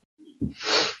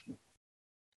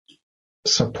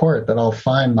support that I'll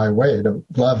find my way to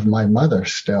love my mother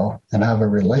still and have a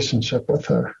relationship with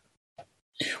her.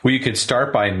 Well, you could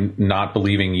start by not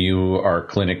believing you are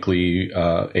clinically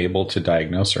able to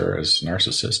diagnose her as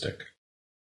narcissistic.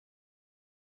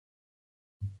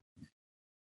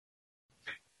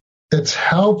 It's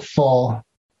helpful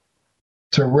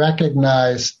to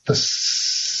recognize the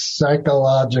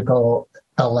psychological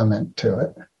element to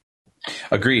it.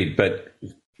 Agreed. But,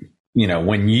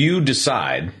 when you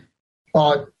decide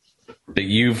that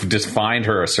you've defined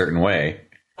her a certain way,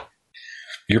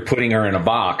 you're putting her in a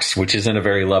box, which isn't a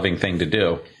very loving thing to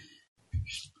do.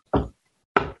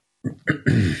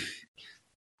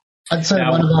 I'd say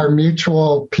one of our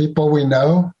mutual people we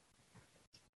know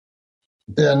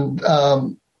and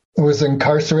was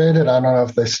incarcerated. I don't know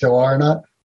if they still are or not.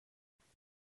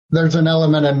 There's an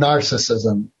element of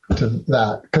narcissism to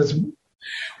that because.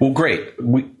 Well, great.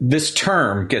 This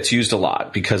term gets used a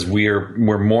lot because we're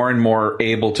more and more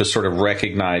able to sort of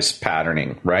recognize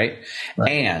patterning, right?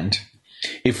 And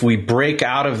if we break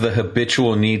out of the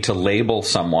habitual need to label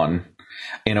someone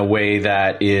in a way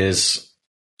that is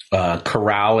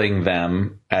corralling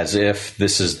them as if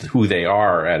this is who they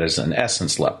are as an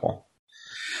essence level,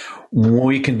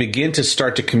 we can begin to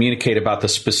start to communicate about the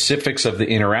specifics of the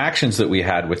interactions that we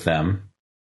had with them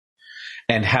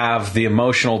and have the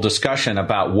emotional discussion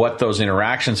about what those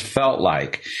interactions felt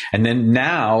like. And then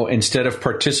now, instead of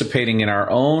participating in our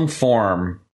own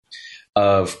form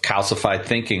of calcified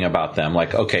thinking about them,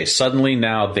 like, okay, suddenly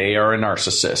now they are a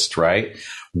narcissist, right?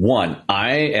 One,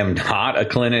 I am not a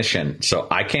clinician, so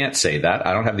I can't say that.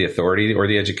 I don't have the authority or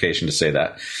the education to say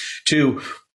that. Two,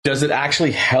 does it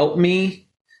actually help me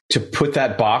to put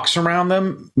that box around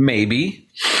them? Maybe.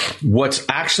 What's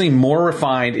actually more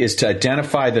refined is to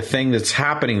identify the thing that's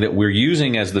happening that we're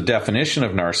using as the definition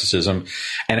of narcissism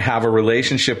and have a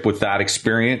relationship with that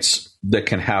experience that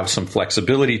can have some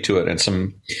flexibility to it. And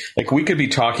some, like, we could be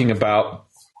talking about,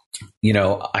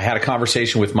 I had a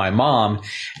conversation with my mom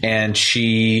and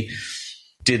she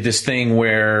did this thing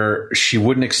where she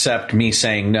wouldn't accept me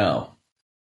saying no.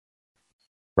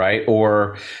 Right?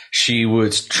 Or she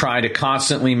was trying to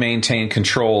constantly maintain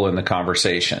control in the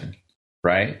conversation,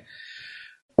 right?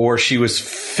 Or she was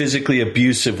physically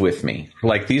abusive with me.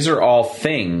 Like, these are all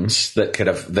things that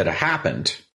have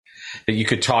happened that you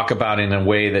could talk about in a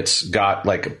way that's got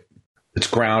it's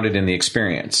grounded in the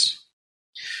experience.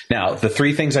 Now, the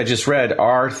three things I just read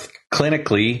are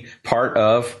clinically part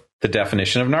of the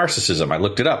definition of narcissism. I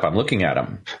looked it up. I'm looking at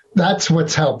them. That's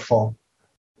what's helpful.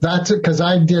 That's it, because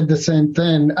I did the same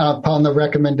thing upon the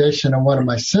recommendation of one of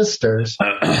my sisters.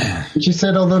 She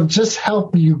said, it'll just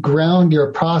help you ground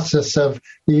your process of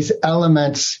these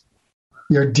elements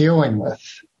you're dealing with.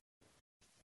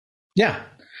 Yeah,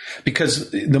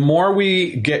 because the more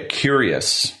we get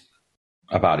curious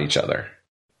about each other,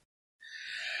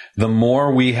 the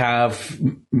more we have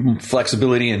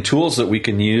flexibility and tools that we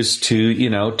can use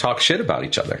to, talk shit about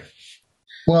each other.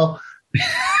 Well,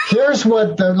 here's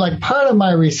what part of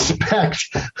my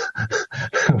respect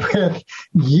with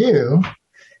you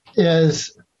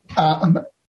is, I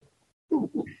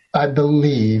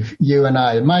believe you and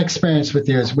I, my experience with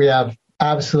you is we have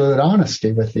absolute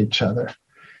honesty with each other.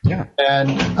 Yeah.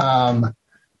 And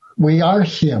we are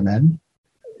human,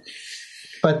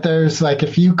 but there's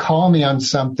if you call me on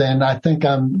something, I think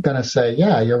I'm going to say,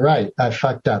 yeah, you're right. I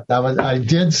fucked up. I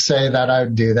did say that I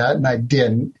would do that and I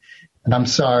didn't. And I'm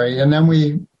sorry. And then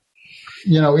we,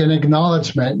 in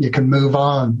acknowledgement, you can move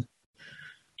on.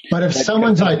 But if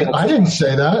someone's like, I didn't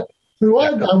say that.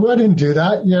 What? I wouldn't do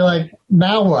that. You're like,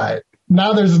 now what?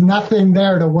 Now there's nothing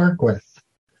there to work with.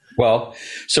 Well,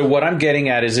 so what I'm getting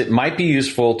at is it might be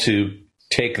useful to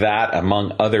take that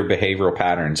among other behavioral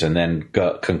patterns and then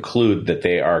conclude that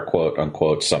they are quote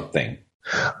unquote something.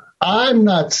 I'm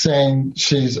not saying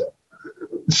here's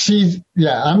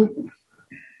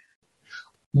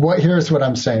what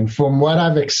I'm saying. From what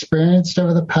I've experienced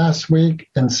over the past week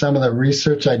and some of the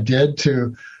research I did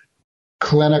to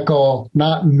clinical,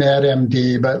 not med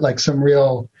MD, but some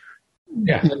real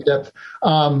in-depth,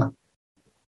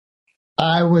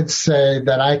 I would say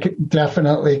that I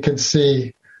definitely could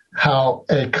see how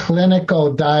a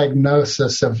clinical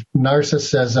diagnosis of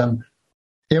narcissism,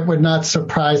 it would not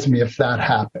surprise me if that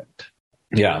happened.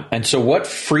 Yeah. And so what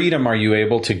freedom are you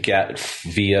able to get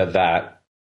via that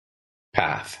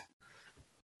path?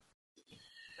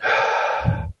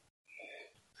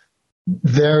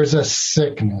 There's a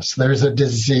sickness, there's a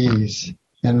disease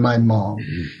in my mom.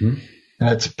 Mm-hmm. And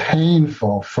it's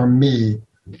painful for me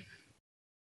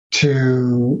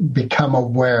to become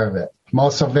aware of it. I'm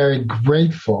also very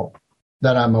grateful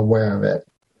that I'm aware of it.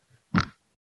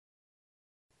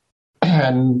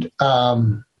 And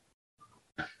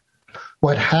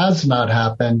what has not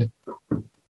happened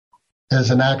is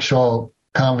an actual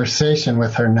conversation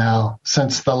with her now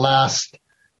since the last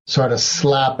sort of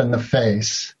slap in the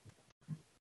face.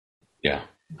 Yeah.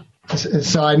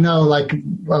 So I know, like,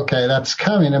 okay, that's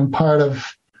coming. And part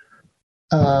of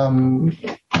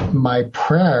my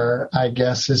prayer, I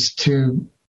guess, is to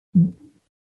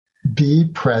be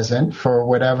present for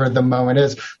whatever the moment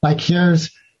is. Like,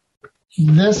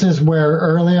 this is where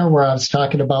earlier where I was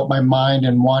talking about my mind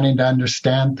and wanting to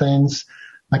understand things.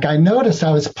 Like, I noticed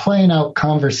I was playing out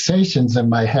conversations in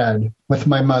my head with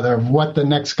my mother of what the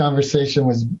next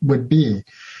conversation would be.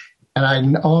 And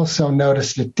I also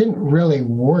noticed it didn't really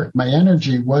work. My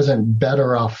energy wasn't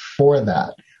better off for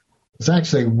that. It's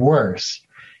actually worse.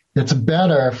 It's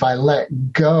better if I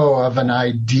let go of an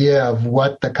idea of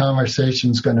what the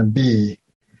conversation's going to be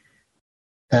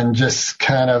and just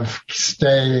kind of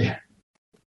stay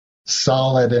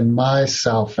solid in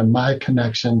myself and my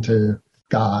connection to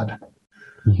God.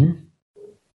 Mm-hmm.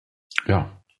 Yeah.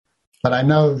 But I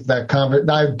know that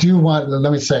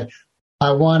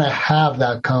I want to have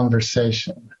that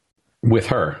conversation with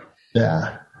her.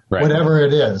 Yeah. Right. Whatever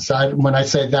it is. When I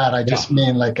say that, I just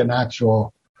mean like an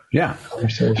actual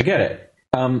conversation. I get it.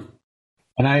 And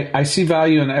I see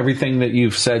value in everything that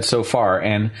you've said so far.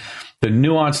 And the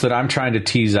nuance that I'm trying to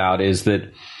tease out is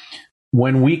that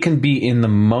when we can be in the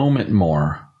moment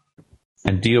more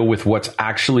and deal with what's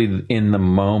actually in the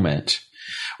moment,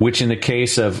 which in the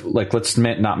case of, like, let's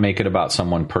not make it about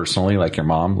someone personally, like your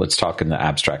mom. Let's talk in the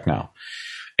abstract now.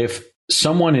 If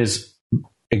someone is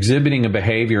exhibiting a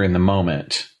behavior in the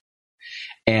moment,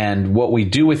 and what we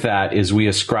do with that is we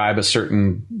ascribe a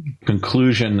certain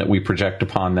conclusion that we project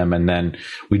upon them, and then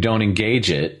we don't engage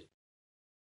it,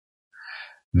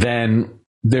 then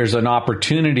there's an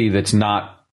opportunity that's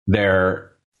not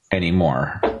there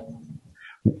anymore,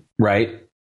 right?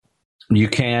 You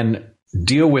can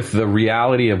deal with the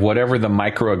reality of whatever the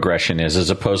microaggression is, as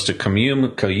opposed to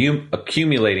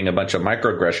accumulating a bunch of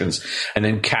microaggressions and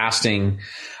then casting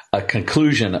a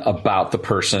conclusion about the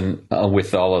person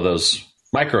with all of those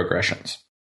microaggressions.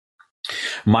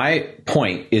 My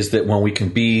point is that when we can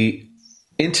be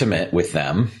intimate with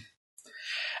them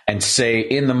and say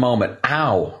in the moment,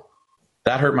 ow,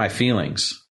 that hurt my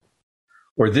feelings,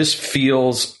 or this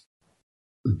feels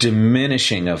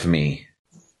diminishing of me.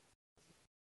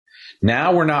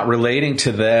 Now we're not relating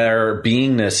to their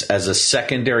beingness as a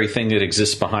secondary thing that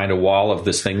exists behind a wall of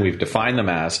this thing we've defined them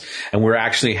as. And we're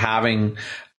actually having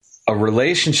a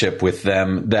relationship with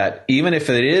them that, even if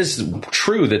it is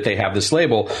true that they have this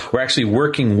label, we're actually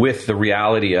working with the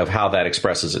reality of how that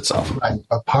expresses itself. Right.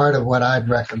 A part of what I'd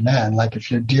recommend, like if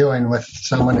you're dealing with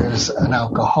someone who's an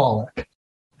alcoholic,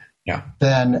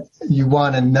 then you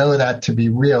want to know that to be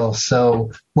real.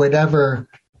 So whatever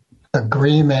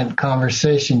agreement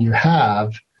conversation you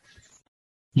have,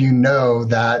 you know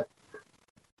that,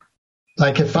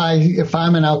 like, if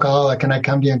I'm an alcoholic and I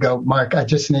come to you and go, Mark, I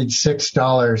just need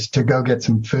 $6 to go get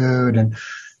some food and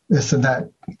this and that,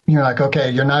 you're like, okay,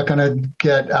 you're not going to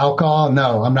get alcohol?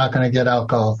 No, I'm not going to get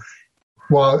alcohol.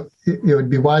 Well, it would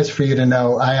be wise for you to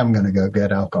know I am going to go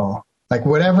get alcohol. Like,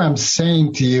 whatever I'm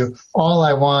saying to you, all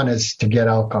I want is to get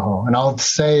alcohol, and I'll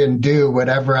say and do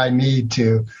whatever I need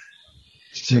to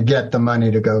get the money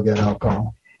to go get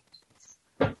alcohol.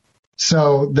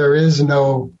 So there is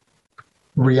no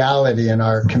reality in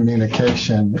our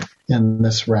communication in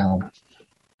this realm.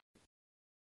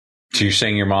 So you're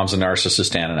saying your mom's a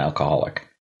narcissist and an alcoholic?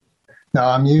 No,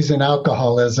 I'm using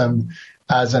alcoholism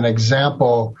as an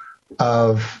example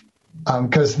of,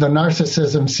 because the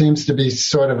narcissism seems to be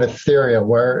sort of ethereal,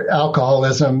 where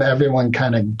alcoholism everyone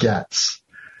kind of gets.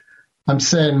 I'm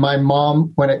saying my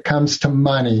mom, when it comes to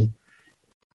money,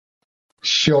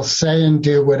 she'll say and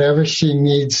do whatever she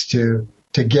needs to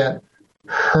get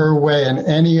her way, and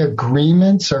any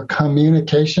agreements or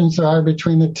communications there are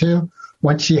between the two,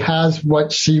 when she has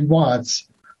what she wants,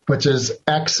 which is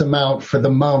X amount for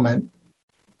the moment,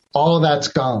 all of that's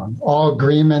gone. All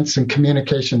agreements and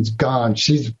communications gone.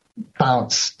 She's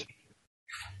bounced.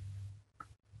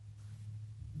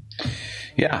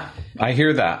 Yeah, I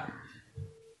hear that.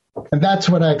 And that's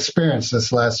what I experienced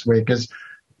this last week. Is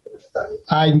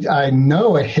I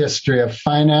know a history of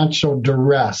financial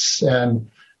duress and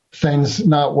things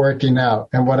not working out.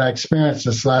 And what I experienced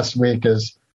this last week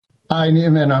is I'm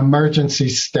in an emergency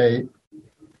state.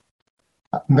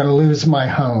 I'm going to lose my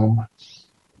home.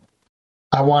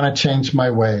 I want to change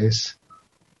my ways.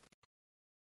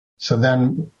 So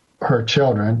then her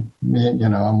children, me,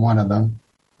 I'm one of them.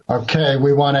 Okay,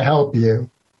 we want to help you.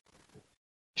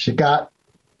 She got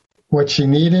what she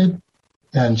needed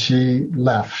and she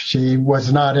left. She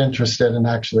was not interested in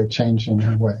actually changing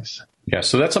her ways. Yeah,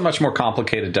 so that's a much more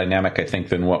complicated dynamic, I think,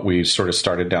 than what we sort of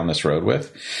started down this road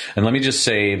with. And let me just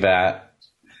say that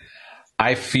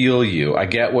I feel you. I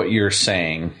get what you're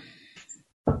saying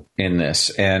in this.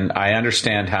 And I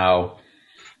understand how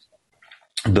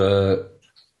the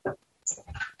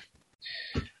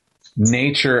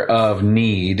nature of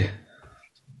need,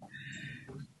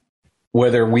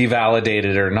 whether we validate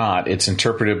it or not, it's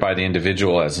interpreted by the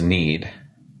individual as need.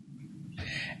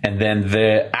 And then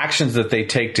the actions that they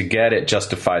take to get it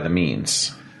justify the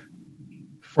means.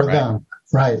 For them,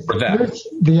 right. For them. Here's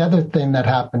the other thing that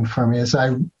happened for me is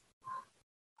I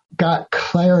got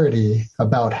clarity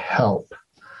about help.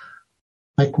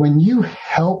 Like when you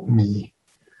help me,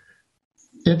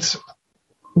 it's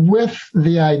with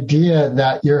the idea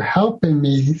that you're helping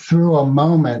me through a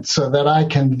moment so that I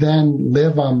can then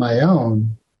live on my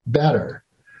own better.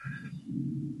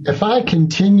 If I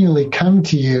continually come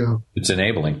to you, it's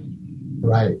enabling.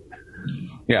 Right.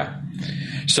 Yeah.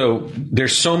 So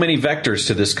there's so many vectors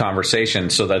to this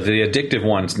conversation so that the addictive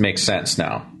ones make sense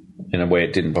now in a way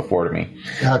it didn't before to me.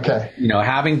 Okay. You know,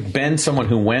 having been someone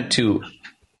who went to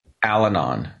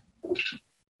Al-Anon,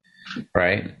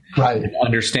 right? Right.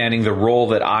 Understanding the role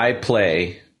that I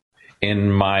play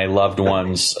in my loved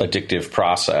one's addictive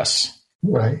process,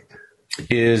 right,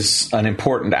 is an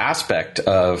important aspect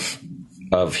of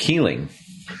healing.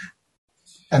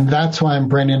 And that's why I'm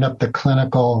bringing up the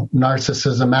clinical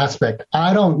narcissism aspect.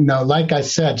 I don't know. Like I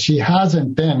said, she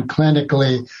hasn't been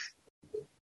clinically.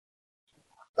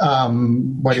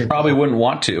 She probably wouldn't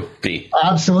want to be.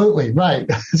 Absolutely, right.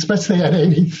 Especially at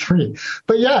 83.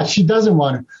 But yeah, she doesn't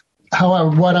want to. However,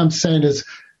 what I'm saying is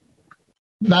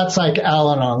that's like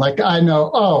Al-Anon. Like I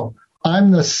know,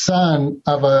 I'm the son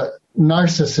of a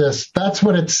narcissist. That's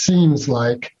what it seems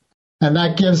like. And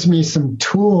that gives me some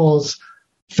tools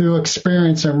through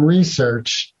experience and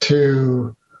research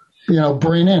to,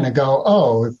 bring in and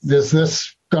go, is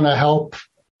this going to help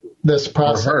this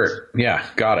process? Or hurt. Yeah,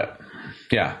 got it.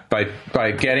 Yeah,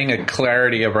 by getting a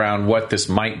clarity around what this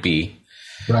might be.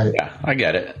 Right. Yeah, I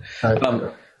get it. Right.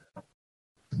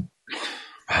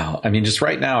 Wow. I mean, just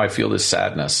right now, I feel this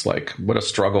sadness. Like, what a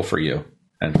struggle for you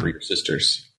and for your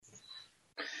sisters.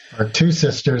 Or two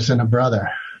sisters and a brother.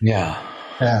 Yeah.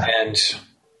 Yeah. And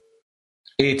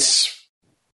it's,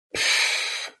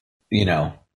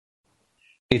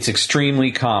 it's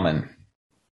extremely common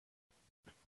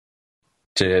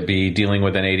to be dealing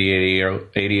with an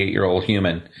 88-year-old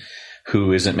human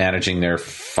who isn't managing their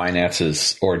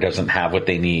finances or doesn't have what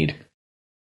they need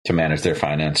to manage their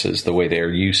finances the way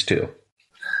they're used to,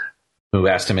 who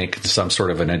has to make some sort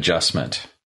of an adjustment,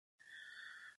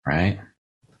 right?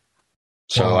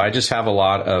 So I just have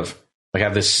I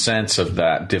have this sense of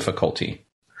that difficulty.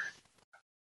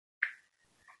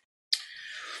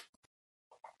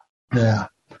 Yeah.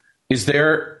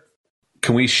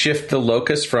 Can we shift the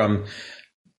locus from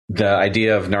the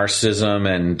idea of narcissism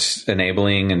and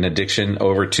enabling and addiction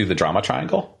over to the drama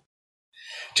triangle?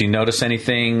 Do you notice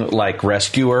anything like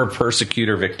rescuer,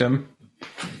 persecutor, victim?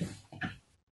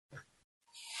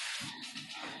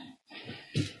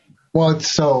 Well,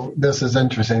 so this is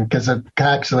interesting because it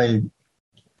actually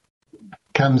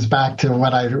comes back to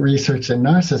what I researched in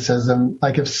narcissism.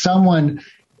 Like if someone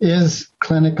is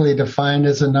clinically defined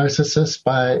as a narcissist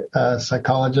by a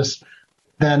psychologist,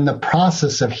 then the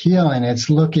process of healing, it's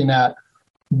looking at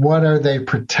what are they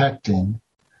protecting?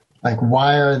 Like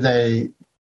why are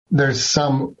there's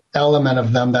some element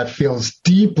of them that feels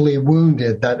deeply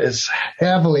wounded, that is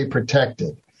heavily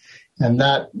protected. And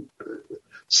that,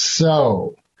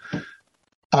 so,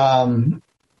 I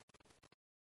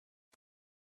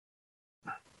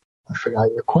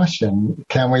forgot your question.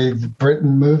 Can we,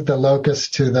 Britain, move the locus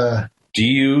to the... Do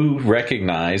you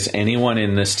recognize anyone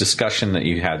in this discussion that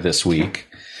you had this week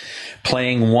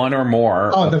playing one or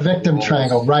more? Oh, the victim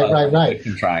triangle. Right.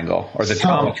 Victim triangle, or the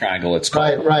trauma triangle, it's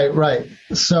called. Right.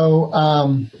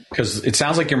 So... because it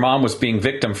sounds like your mom was being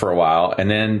victim for a while, and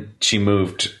then she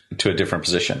moved to a different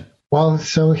position. Well,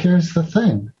 so here's the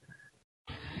thing.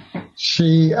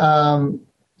 She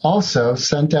also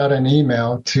sent out an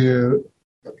email to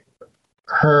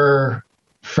her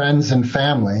friends and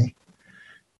family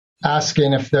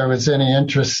asking if there was any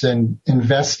interest in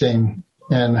investing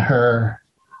in her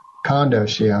condo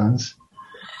she owns.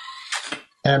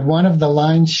 And one of the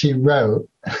lines she wrote,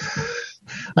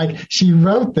 like she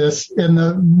wrote this in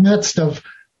the midst of,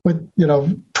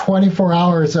 24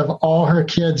 hours of all her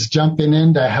kids jumping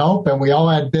in to help, and we all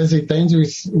had busy things.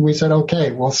 We said,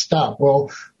 okay, we'll stop.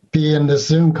 We'll be in this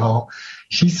Zoom call.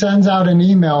 She sends out an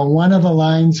email. One of the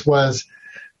lines was,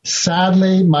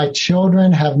 sadly, my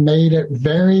children have made it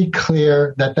very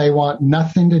clear that they want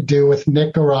nothing to do with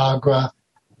Nicaragua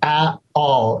at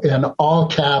all, in all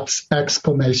caps,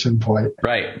 exclamation point.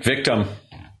 Right. Victim.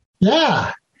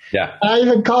 Yeah. Yeah. I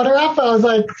even called her up. I was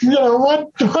like,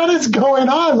 what is going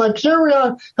on? Like, here we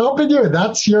are helping you.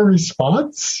 That's your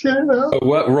response,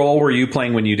 What role were you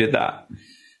playing when you did that?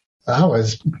 I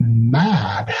was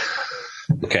mad.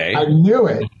 Okay. I knew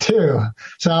it too.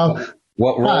 So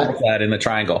what role was that in the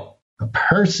triangle? A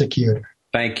persecutor.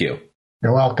 Thank you.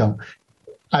 You're welcome.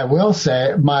 I will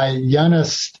say my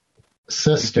youngest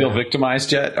sister. You feel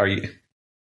victimized yet? Are you?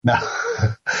 No.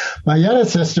 My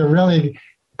youngest sister really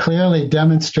clearly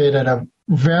demonstrated a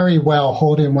very well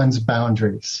holding one's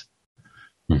boundaries.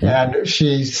 Mm-hmm. And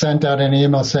she sent out an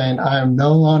email saying, I am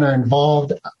no longer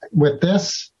involved with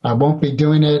this. I won't be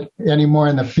doing it anymore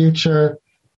in the future.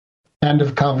 End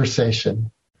of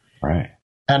conversation. Right.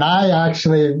 And I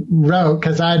actually wrote,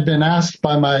 because I had been asked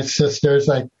by my sisters,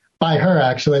 like by her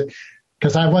actually,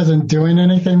 because I wasn't doing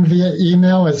anything via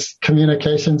email as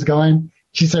communications going.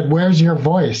 She said, where's your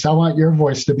voice? I want your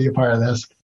voice to be a part of this.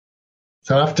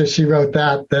 So after she wrote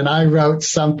that, then I wrote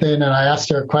something and I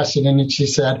asked her a question and she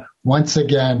said, once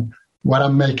again, what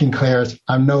I'm making clear is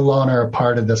I'm no longer a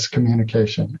part of this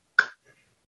communication.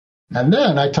 And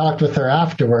then I talked with her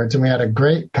afterwards and we had a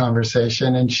great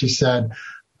conversation and she said,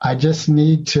 I just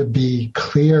need to be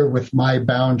clear with my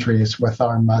boundaries with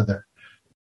our mother.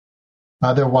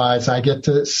 Otherwise, I get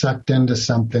sucked into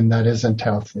something that isn't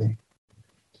healthy.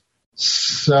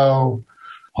 So.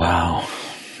 Wow.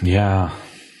 Yeah.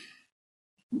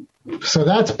 So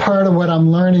that's part of what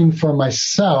I'm learning for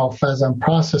myself as I'm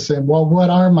processing. Well, what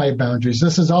are my boundaries?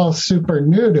 This is all super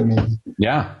new to me.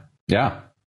 Yeah. Yeah.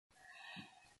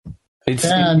 It's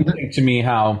interesting to me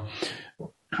how,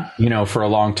 for a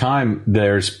long time,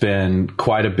 there's been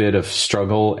quite a bit of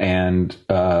struggle and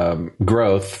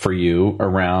growth for you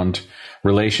around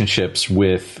relationships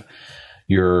with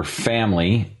your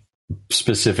family,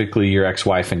 specifically your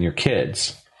ex-wife and your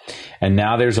kids. And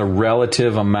now there's a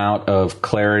relative amount of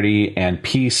clarity and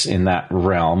peace in that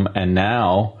realm. And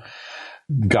now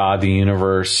God, the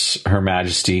universe, Her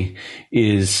Majesty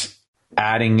is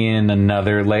adding in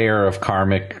another layer of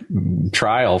karmic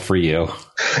trial for you.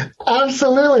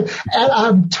 Absolutely. And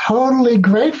I'm totally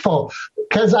grateful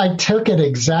because I took it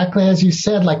exactly as you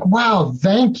said, like, wow,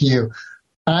 thank you.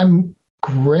 I'm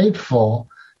grateful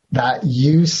that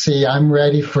you see I'm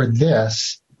ready for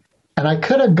this. And I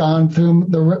could have gone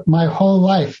through my whole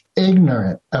life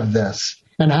ignorant of this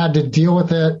and had to deal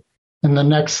with it in the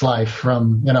next life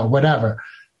from, whatever.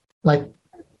 Like,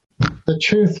 the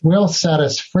truth will set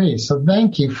us free. So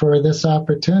thank you for this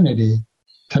opportunity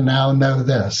to now know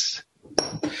this.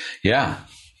 Yeah.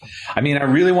 I mean, I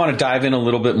really want to dive in a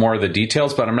little bit more of the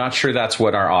details, but I'm not sure that's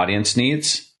what our audience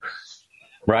needs.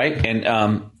 Right.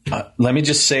 And let me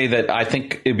just say that I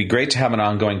think it'd be great to have an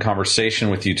ongoing conversation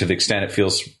with you to the extent it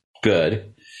feels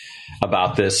good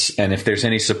about this. And if there's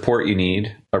any support you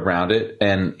need around it.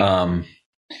 And,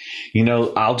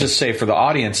 I'll just say for the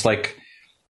audience, like,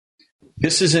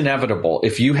 this is inevitable.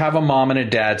 If you have a mom and a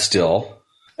dad still,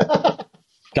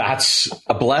 that's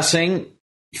a blessing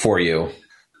for you.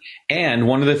 And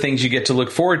one of the things you get to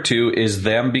look forward to is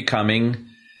them becoming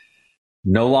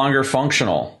no longer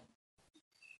functional.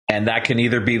 And that can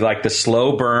either be like the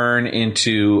slow burn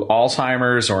into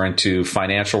Alzheimer's or into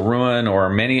financial ruin or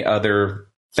many other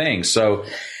things. So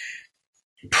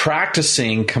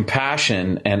practicing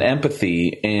compassion and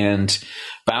empathy and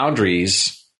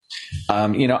boundaries.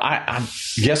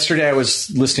 Yesterday I was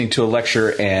listening to a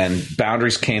lecture and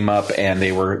boundaries came up and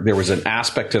there was an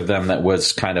aspect of them that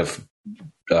was kind of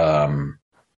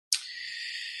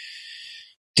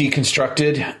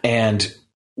deconstructed. And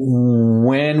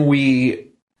when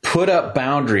we put up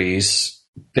boundaries,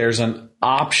 there's an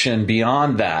option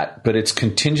beyond that, but it's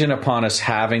contingent upon us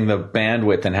having the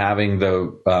bandwidth and having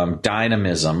the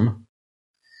dynamism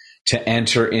to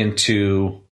enter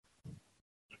into.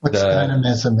 What's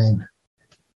dynamism mean?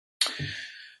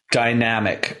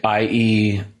 Dynamic,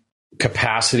 i.e.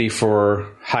 capacity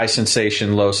for high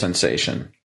sensation, low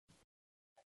sensation.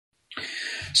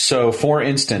 So, for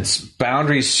instance,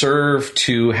 boundaries serve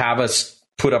to have us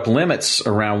put up limits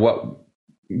around what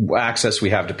access we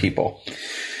have to people.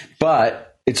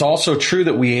 But it's also true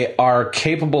that we are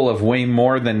capable of way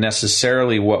more than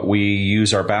necessarily what we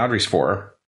use our boundaries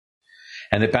for.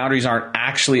 And that boundaries aren't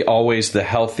actually always the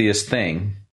healthiest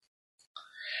thing.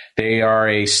 They are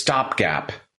a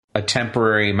stopgap, a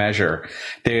temporary measure.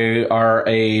 They are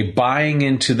a buying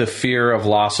into the fear of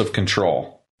loss of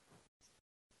control.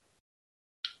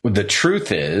 The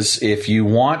truth is, if you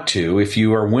want to, if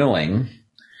you are willing,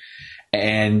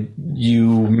 and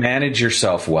you manage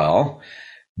yourself well,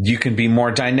 you can be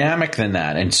more dynamic than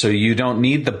that. And so you don't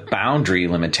need the boundary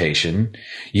limitation.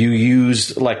 You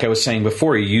use, like I was saying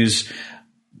before, you use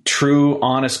true,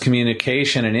 honest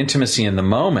communication and intimacy in the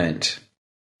moment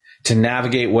to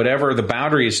navigate whatever the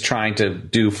boundary is trying to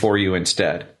do for you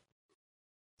instead.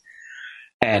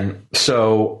 And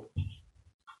so,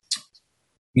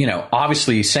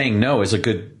 obviously saying no is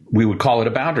we would call it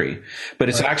a boundary, but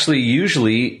it's actually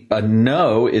usually a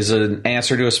no is an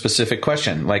answer to a specific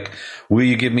question. Like, will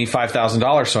you give me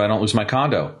 $5,000 so I don't lose my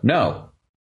condo? No.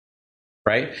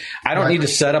 Right? I don't need to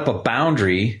set up a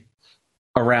boundary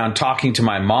around talking to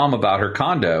my mom about her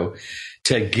condo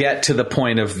to get to the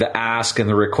point of the ask and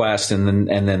the request and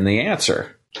then the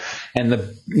answer. And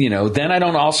then I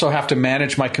don't also have to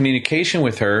manage my communication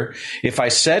with her. If I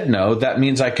said no, that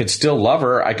means I could still love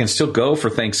her. I can still go for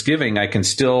Thanksgiving. I can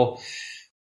still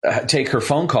take her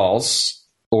phone calls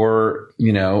or,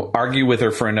 argue with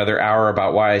her for another hour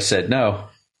about why I said no.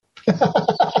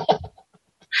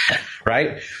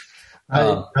 Right?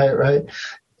 Right.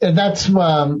 And that's,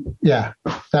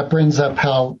 that brings up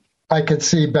how I could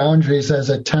see boundaries as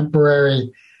a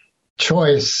temporary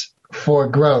choice for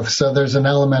growth. So there's an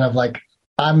element of like,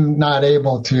 I'm not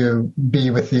able to be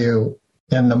with you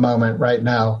in the moment right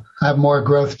now. I have more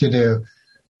growth to do.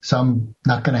 So I'm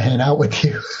not going to hang out with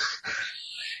you.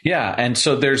 Yeah. And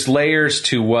so there's layers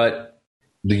to what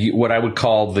I would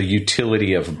call the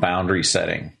utility of boundary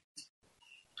setting.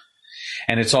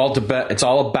 And it's all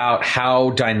about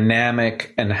how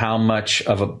dynamic and how much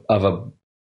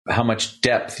how much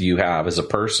depth you have as a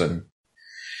person,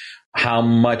 how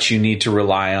much you need to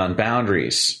rely on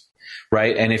boundaries,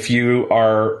 right? And if you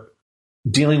are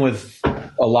dealing with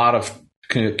a lot of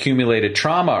accumulated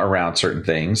trauma around certain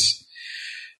things,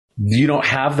 you don't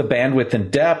have the bandwidth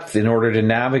and depth in order to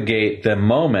navigate the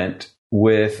moment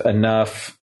with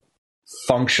enough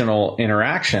functional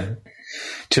interaction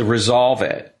to resolve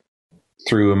it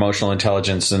through emotional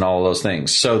intelligence and all of those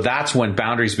things. So that's when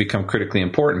boundaries become critically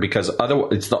important, because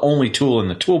otherwise it's the only tool in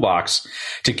the toolbox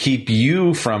to keep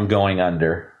you from going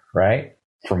under, right?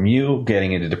 From you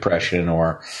getting into depression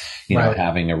or,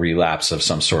 having a relapse of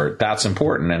some sort. That's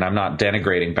important. And I'm not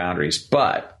denigrating boundaries,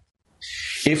 but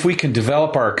if we can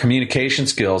develop our communication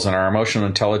skills and our emotional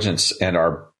intelligence and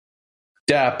our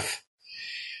depth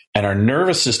and our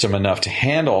nervous system enough to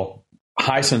handle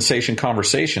high sensation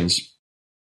conversations,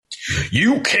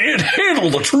 you can't handle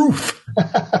the truth.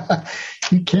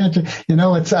 You can't.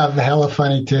 What's hella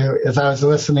funny too is I was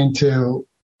listening to,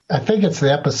 I think it's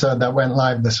the episode that went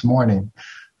live this morning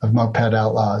of Moped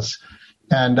Outlaws.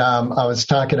 And I was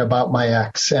talking about my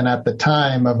ex. And at the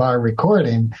time of our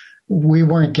recording, we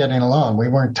weren't getting along. We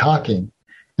weren't talking.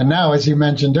 And now, as you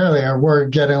mentioned earlier, we're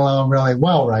getting along really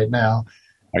well right now.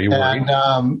 Are you worried?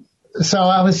 And so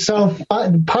I was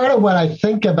part of what I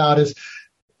think about is,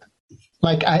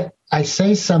 like, I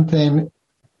say something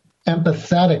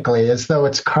empathetically as though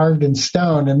it's carved in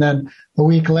stone, and then a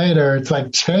week later it's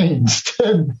like changed.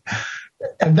 And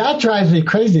that drives me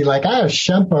crazy. Like, I have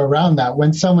Shempa around that.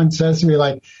 When someone says to me,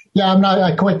 like, yeah,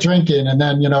 I quit drinking, and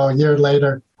then, a year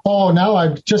later, oh, now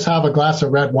I just have a glass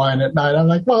of red wine at night. I'm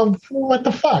like, well, what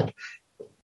the fuck?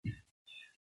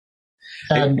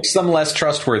 It makes them less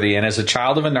trustworthy. And as a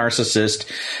child of a narcissist,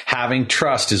 having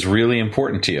trust is really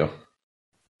important to you.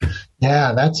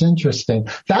 Yeah, that's interesting.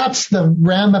 That's the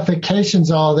ramifications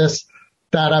of all this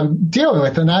that I'm dealing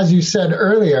with. And as you said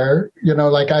earlier,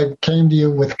 like I came to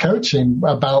you with coaching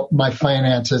about my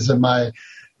finances and my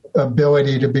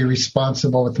ability to be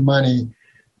responsible with money,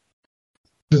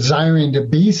 desiring to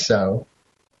be so.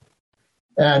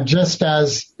 And just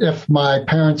as if my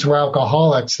parents were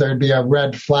alcoholics, there'd be a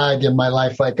red flag in my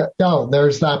life, like, oh,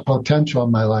 there's that potential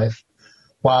in my life.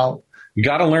 Wow. You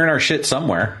got to learn our shit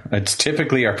somewhere. It's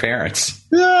typically our parents.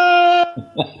 Yeah,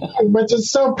 which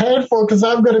is so painful because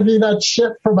I'm going to be that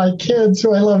shit for my kids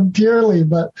who I love dearly.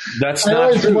 But that's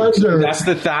not true.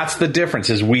 That's the difference.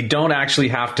 Is we don't actually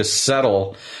have to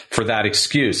settle for that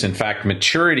excuse. In fact,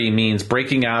 maturity means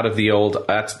breaking out of the old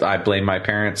 "I blame my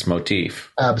parents"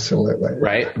 motif. Absolutely.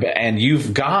 Right, and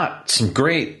you've got some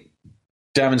great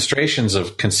demonstrations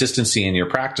of consistency in your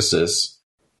practices.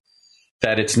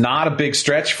 That it's not a big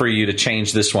stretch for you to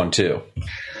change this one too.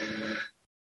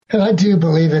 And I do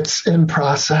believe it's in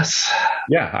process.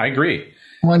 Yeah, I agree.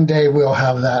 One day we'll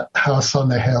have that house on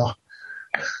the hill.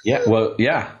 Yeah, well,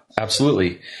 yeah,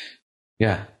 absolutely.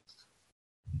 Yeah,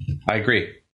 I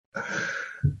agree.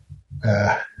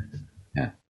 Yeah.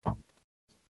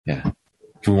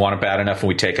 If we want it bad enough and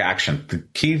we take action. The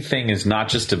key thing is not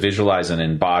just to visualize and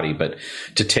embody, but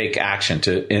to take action,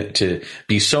 to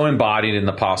be so embodied in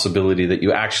the possibility that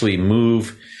you actually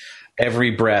move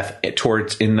every breath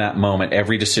towards in that moment,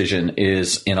 every decision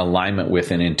is in alignment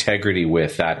with and integrity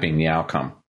with that being the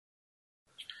outcome.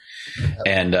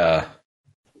 And,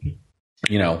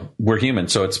 we're human,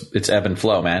 so it's ebb and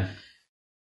flow, man.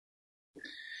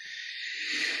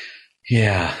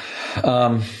 Yeah.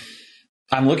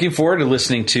 I'm looking forward to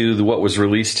listening to what was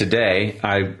released today.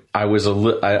 I was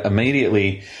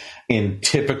immediately, in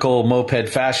typical moped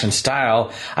fashion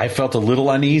style, I felt a little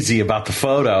uneasy about the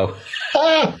photo.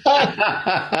 And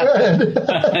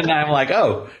I'm like,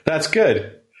 oh, that's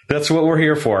good. That's what we're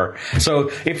here for. So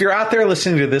if you're out there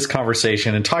listening to this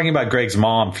conversation and talking about Greg's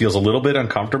mom feels a little bit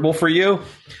uncomfortable for you,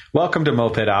 welcome to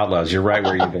Moped Outlaws. You're right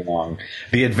where you belong.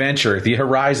 The adventure, the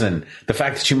horizon, the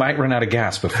fact that you might run out of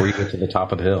gas before you get to the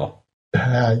top of the hill.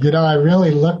 I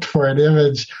really looked for an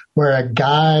image where a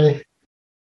guy,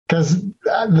 because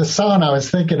the song I was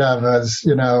thinking of was,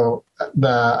 the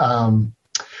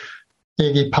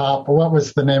Iggy Pop. What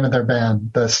was the name of their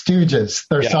band? The Stooges.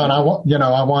 Their song, I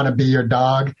Want to Be Your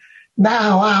Dog.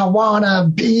 Now I want to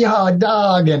be your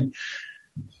dog. And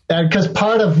because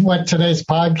part of what today's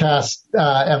podcast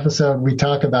episode we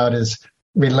talk about is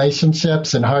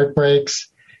relationships and heartbreaks.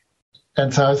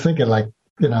 And so I was thinking I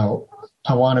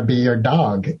want to be your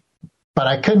dog. But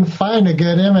I couldn't find a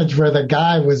good image where the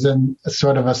guy was in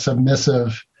sort of a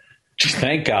submissive.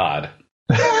 Thank God.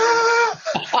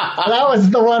 That was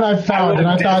the one I found.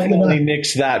 I definitely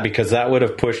nixed that because that would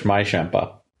have pushed my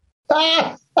Shempa.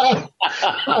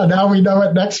 Now we know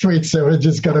what next week's image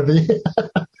is going to be.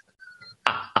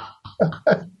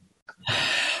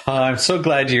 I'm so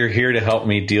glad you're here to help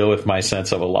me deal with my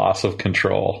sense of a loss of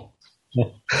control.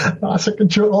 Loss of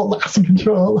control.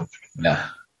 Yeah.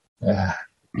 Yeah.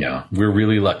 Yeah. We're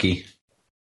really lucky.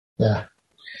 Yeah.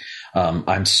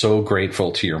 I'm so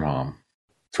grateful to your mom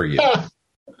for you.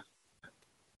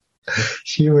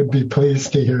 She would be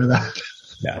pleased to hear that.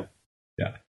 Yeah.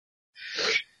 Yeah.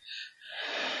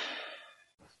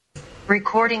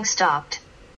 Recording stopped.